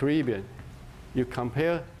with equilibrium. You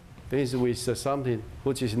compare things with something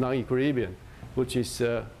which is non-equilibrium, which is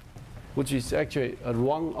actually a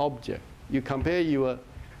wrong object. You compare your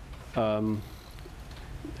you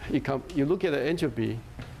look at the entropy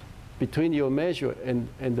between your measure and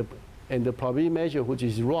the probability measure, which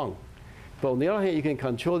is wrong. But on the other hand, you can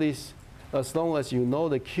control this as long as you know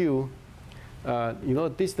the q, you know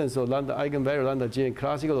the distance of lambda eigenvalue, lambda j, and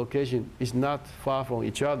classical location is not far from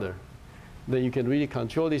each other. Then you can really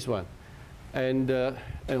control this one. And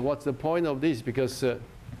what's the point of this? Because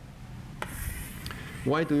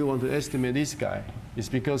why do you want to estimate this guy? It's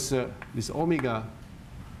because this omega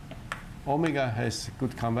has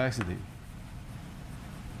good convexity.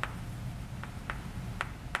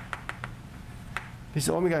 This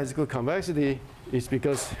omega has good convexity is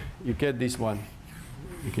because you get this one.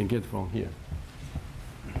 You can get from here.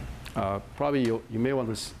 Probably you may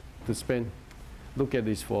want to look at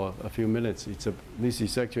this for a few minutes. This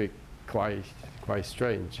is actually quite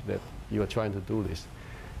strange that you are trying to do this.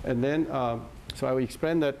 And then, so I will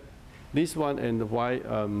explain that this one and why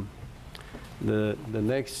the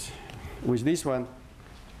next with this one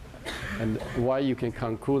and why you can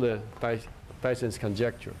conclude the Dyson's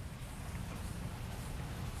conjecture.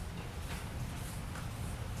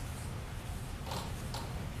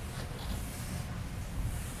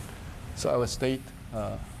 So I will state,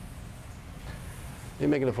 let me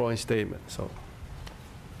make the following statement. So,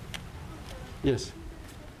 yes.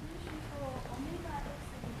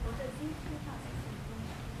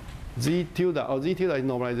 Z tilde is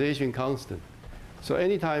normalization constant. So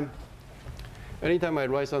anytime I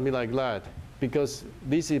write something like that, because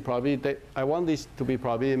this is probably, I want this to be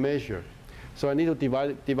probability measure. So I need to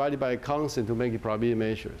divide it by a constant to make the probability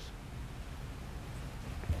measures.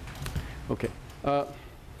 Okay. By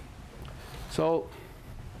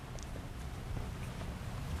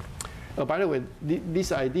the way,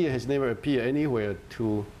 this idea has never appeared anywhere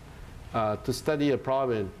to study a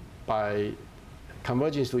problem by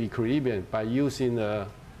convergence to equilibrium by using a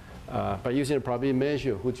probability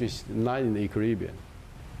measure which is not in the equilibrium.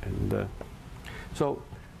 And so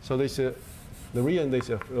there's the reason there's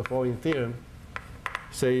a following theorem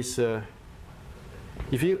says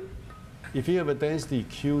if you have a density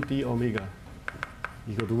q d omega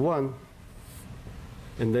equal to 1,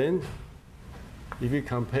 and then if you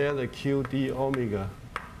compare the q d omega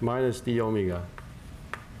minus d omega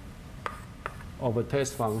over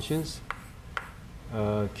test functions,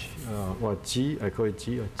 or g, I call it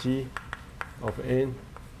g, or g of n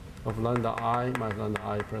of lambda I minus lambda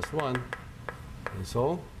I plus 1, and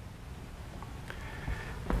so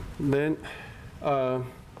then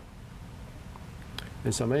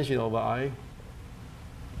the summation over I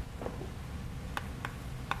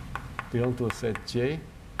belong to a set J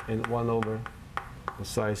and 1 over the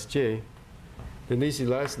size J, then this is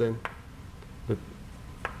less than the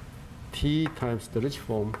T times the Ricci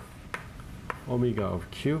form omega of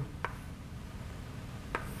Q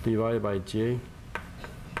divided by J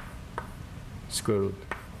square root.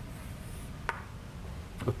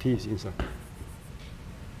 Oh, T is inside.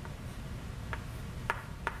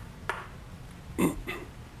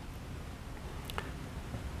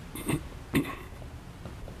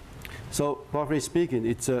 So, roughly speaking,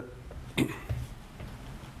 it's a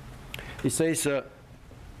it says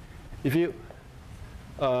if you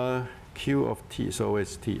Q of T, so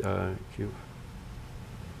it's T Q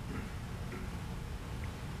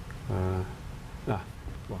well,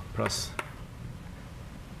 plus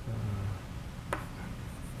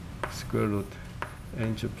square root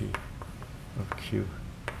entropy of Q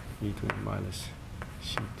e to the minus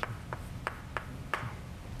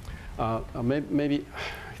CT. Maybe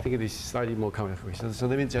I think it is slightly more complex. So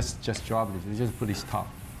let me just drop this. Just put this top.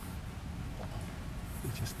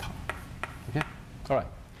 It's just tau. Okay. All right.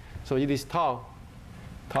 So it is tau.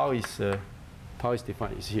 Tau is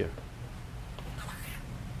defined. It's here.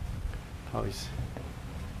 Tau is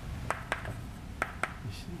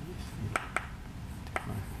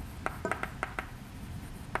defined.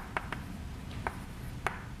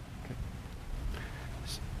 Okay.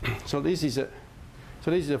 So this is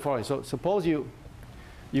the following. So suppose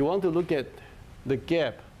you want to look at the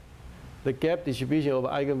gap distribution of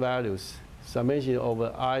eigenvalues, summation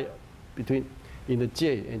over I between in the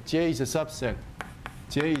J, and J is a subset.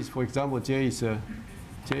 J is, for example, J is a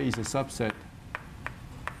subset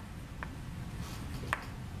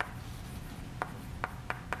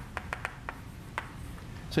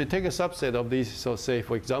so you take a subset of these. So say,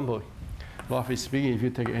 for example, roughly speaking, if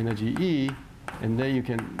you take energy E, and then you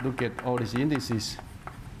can look at all these indices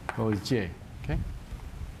called J. Okay.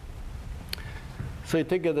 So you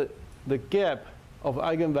take the gap of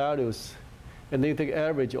eigenvalues, and then you take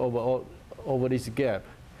average over this gap.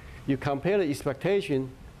 You compare the expectation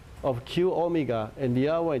of Q omega and the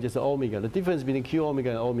other one is just omega. The difference between Q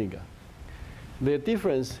omega and omega. The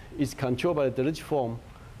difference is controlled by the Ricci form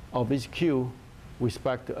of this Q with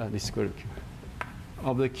respect to this square root Q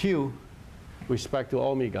of the Q with respect to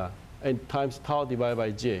omega, and times tau divided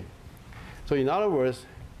by J. So in other words,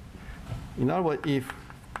 if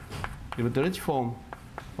the Ricci form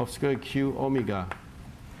of square Q omega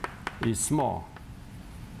is small,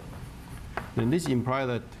 then this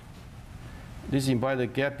implies the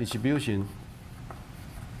gap distribution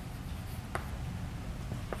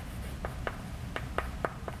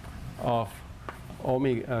of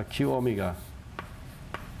omega, Q omega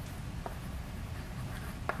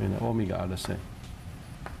and omega are the same.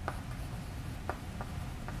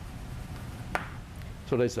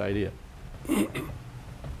 So that's the idea.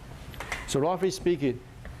 So roughly speaking,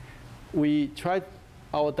 we tried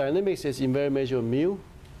our dynamics as invariant measure of mu.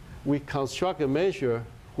 We construct a measure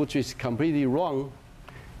which is completely wrong,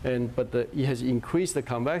 but it has increased the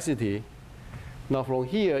convexity. Now from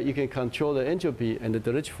here, you can control the entropy and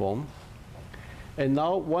the Ricci form. And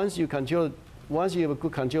now once you have a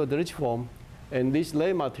good control of the Ricci form, and this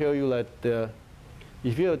lemma tell you that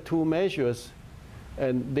if you have two measures,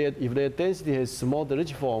 and if their density has small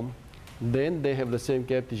Ricci form, then they have the same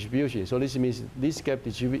gap distribution. So this means this gap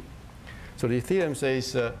distribution. So the theorem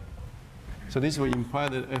says, so this will imply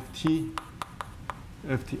that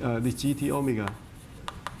this GT omega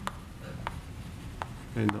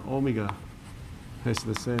and the omega has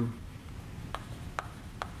the same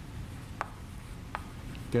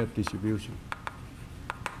gap distribution.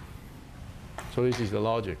 So this is the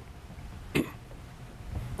logic.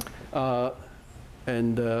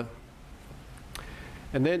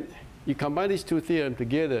 And then you combine these two theorems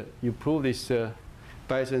together, you prove this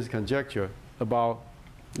Dyson's conjecture about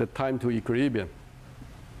the time to equilibrium.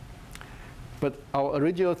 But our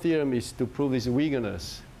original theorem is to prove this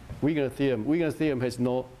Wegener's theorem. Wegener's theorem has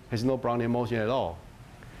no Brownian motion at all.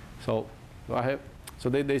 So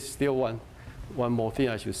there's still one more thing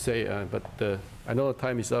I should say, but I know the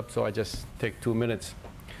time is up, so I just take 2 minutes.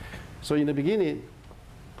 So in the beginning,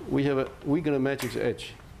 we have a Wegener matrix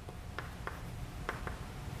H.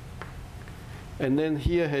 And then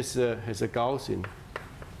here has a Gaussian.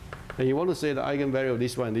 And you want to say the eigenvalue of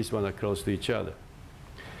this one and this one are close to each other.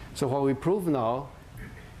 So what we prove now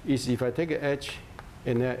is if I take a H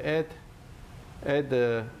and I add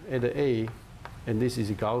the A, and this is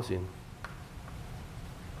a Gaussian.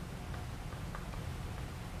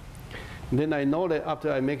 And then I know that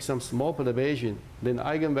after I make some small perturbation, then the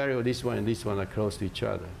eigenvalue of this one and this one are close to each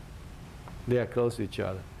other. They are close to each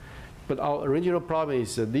other. But our original problem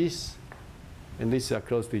is this and this are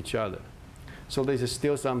close to each other. So there's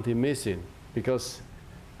still something missing, because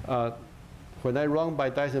when I run by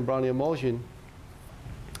Dyson-Brownian motion,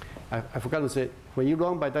 I forgot to say, when you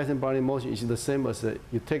run by Dyson-Brownian motion, it's the same as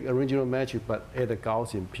you take original matrix but add a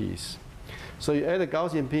Gaussian piece. So you add a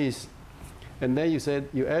Gaussian piece, and then you said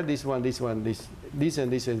you add this and this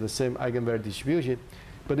is the same eigenvalue distribution,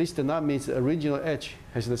 but this does not mean the original H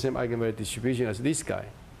has the same eigenvalue distribution as this guy.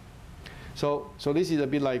 So this is a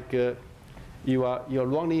bit like you're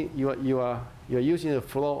using a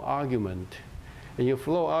flow argument, and your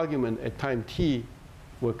flow argument at time t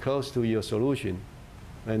were close to your solution,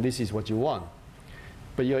 and this is what you want.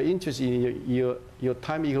 But you're interested in your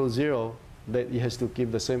time equals 0, that it has to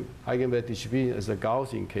give the same eigenvalue distribution as the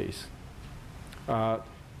Gaussian case.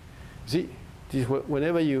 See,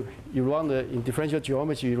 whenever you run in differential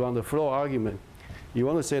geometry, you run the flow argument, you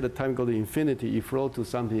want to say the time goes to infinity, you flow to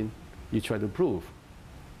something you try to prove.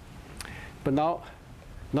 But now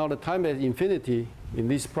the time at infinity in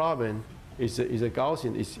this problem is a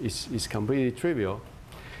Gaussian, is completely trivial.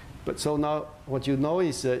 But so now what you know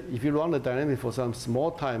is if you run the dynamic for some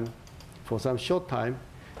small time, for some short time,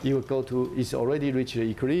 you will go to, it's already reached the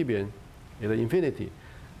equilibrium at the infinity.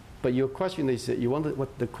 But your question is,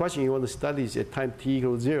 the question you want to study is at time t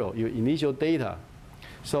equals 0, your initial data.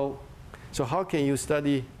 So how can you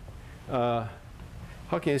study the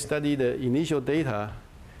initial data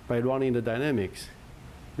by running the dynamics?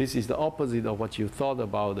 This is the opposite of what you thought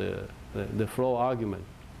about the flow argument.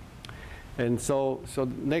 And so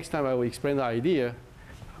next time I will explain the idea.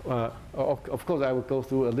 Of course, I will go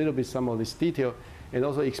through a little bit some of this detail, and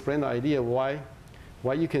also explain the idea why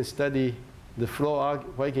you can study the flow,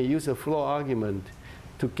 why you can use a flow argument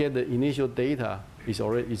to get the initial data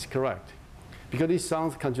is correct. Because this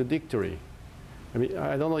sounds contradictory. I mean,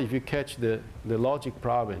 I don't know if you catch the logic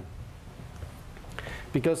problem.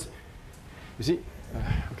 Because, you see,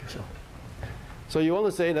 okay, so you want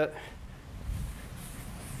to say that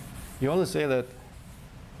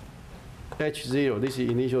H0, this is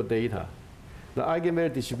initial data. The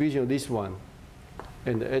eigenvalue distribution of this one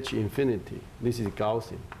and the H infinity, this is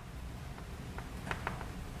Gaussian.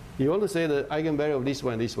 You want to say the eigenvalue of this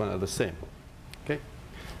one and this one are the same. Okay?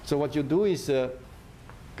 So what you do is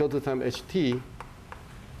go to time ht.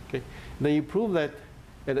 Okay? Then you prove that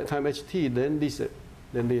at the time ht, then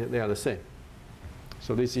they are the same.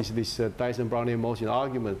 So this is this Dyson-Brownian motion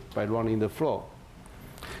argument by running the flow.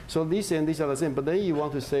 So this and these are the same, but then you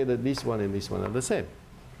want to say that this one and this one are the same.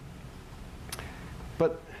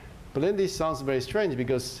 But then this sounds very strange,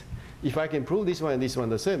 because if I can prove this one and this one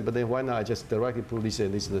the same, but then why not I just directly prove this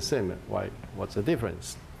and this is the same? What's the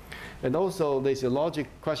difference? And also there's a logic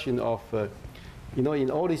question of, in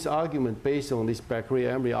all this argument based on this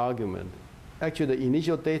Becquerel-Emery argument, actually the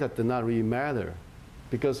initial data does not really matter.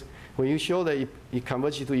 Because when you show that it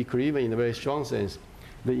converges to equilibrium in a very strong sense,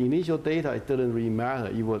 the initial data, it doesn't really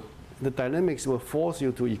matter. The dynamics will force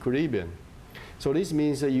you to equilibrium. So this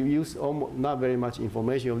means that you use almost not very much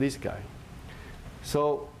information of this guy.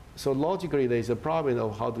 So logically, there's a problem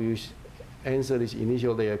of how to answer this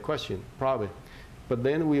initial layer question problem. But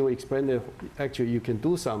then we will explain that actually you can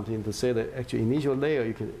do something to say that actually initial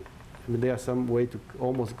layer, there are some way to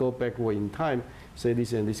almost go backward in time, say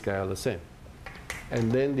this and this guy are the same.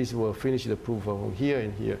 And then this will finish the proof from here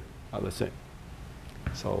and here are the same.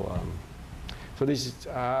 So this is,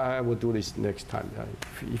 I will do this next time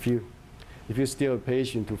if you're still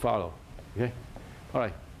patient to follow. Okay, all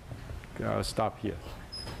right, I'll stop here.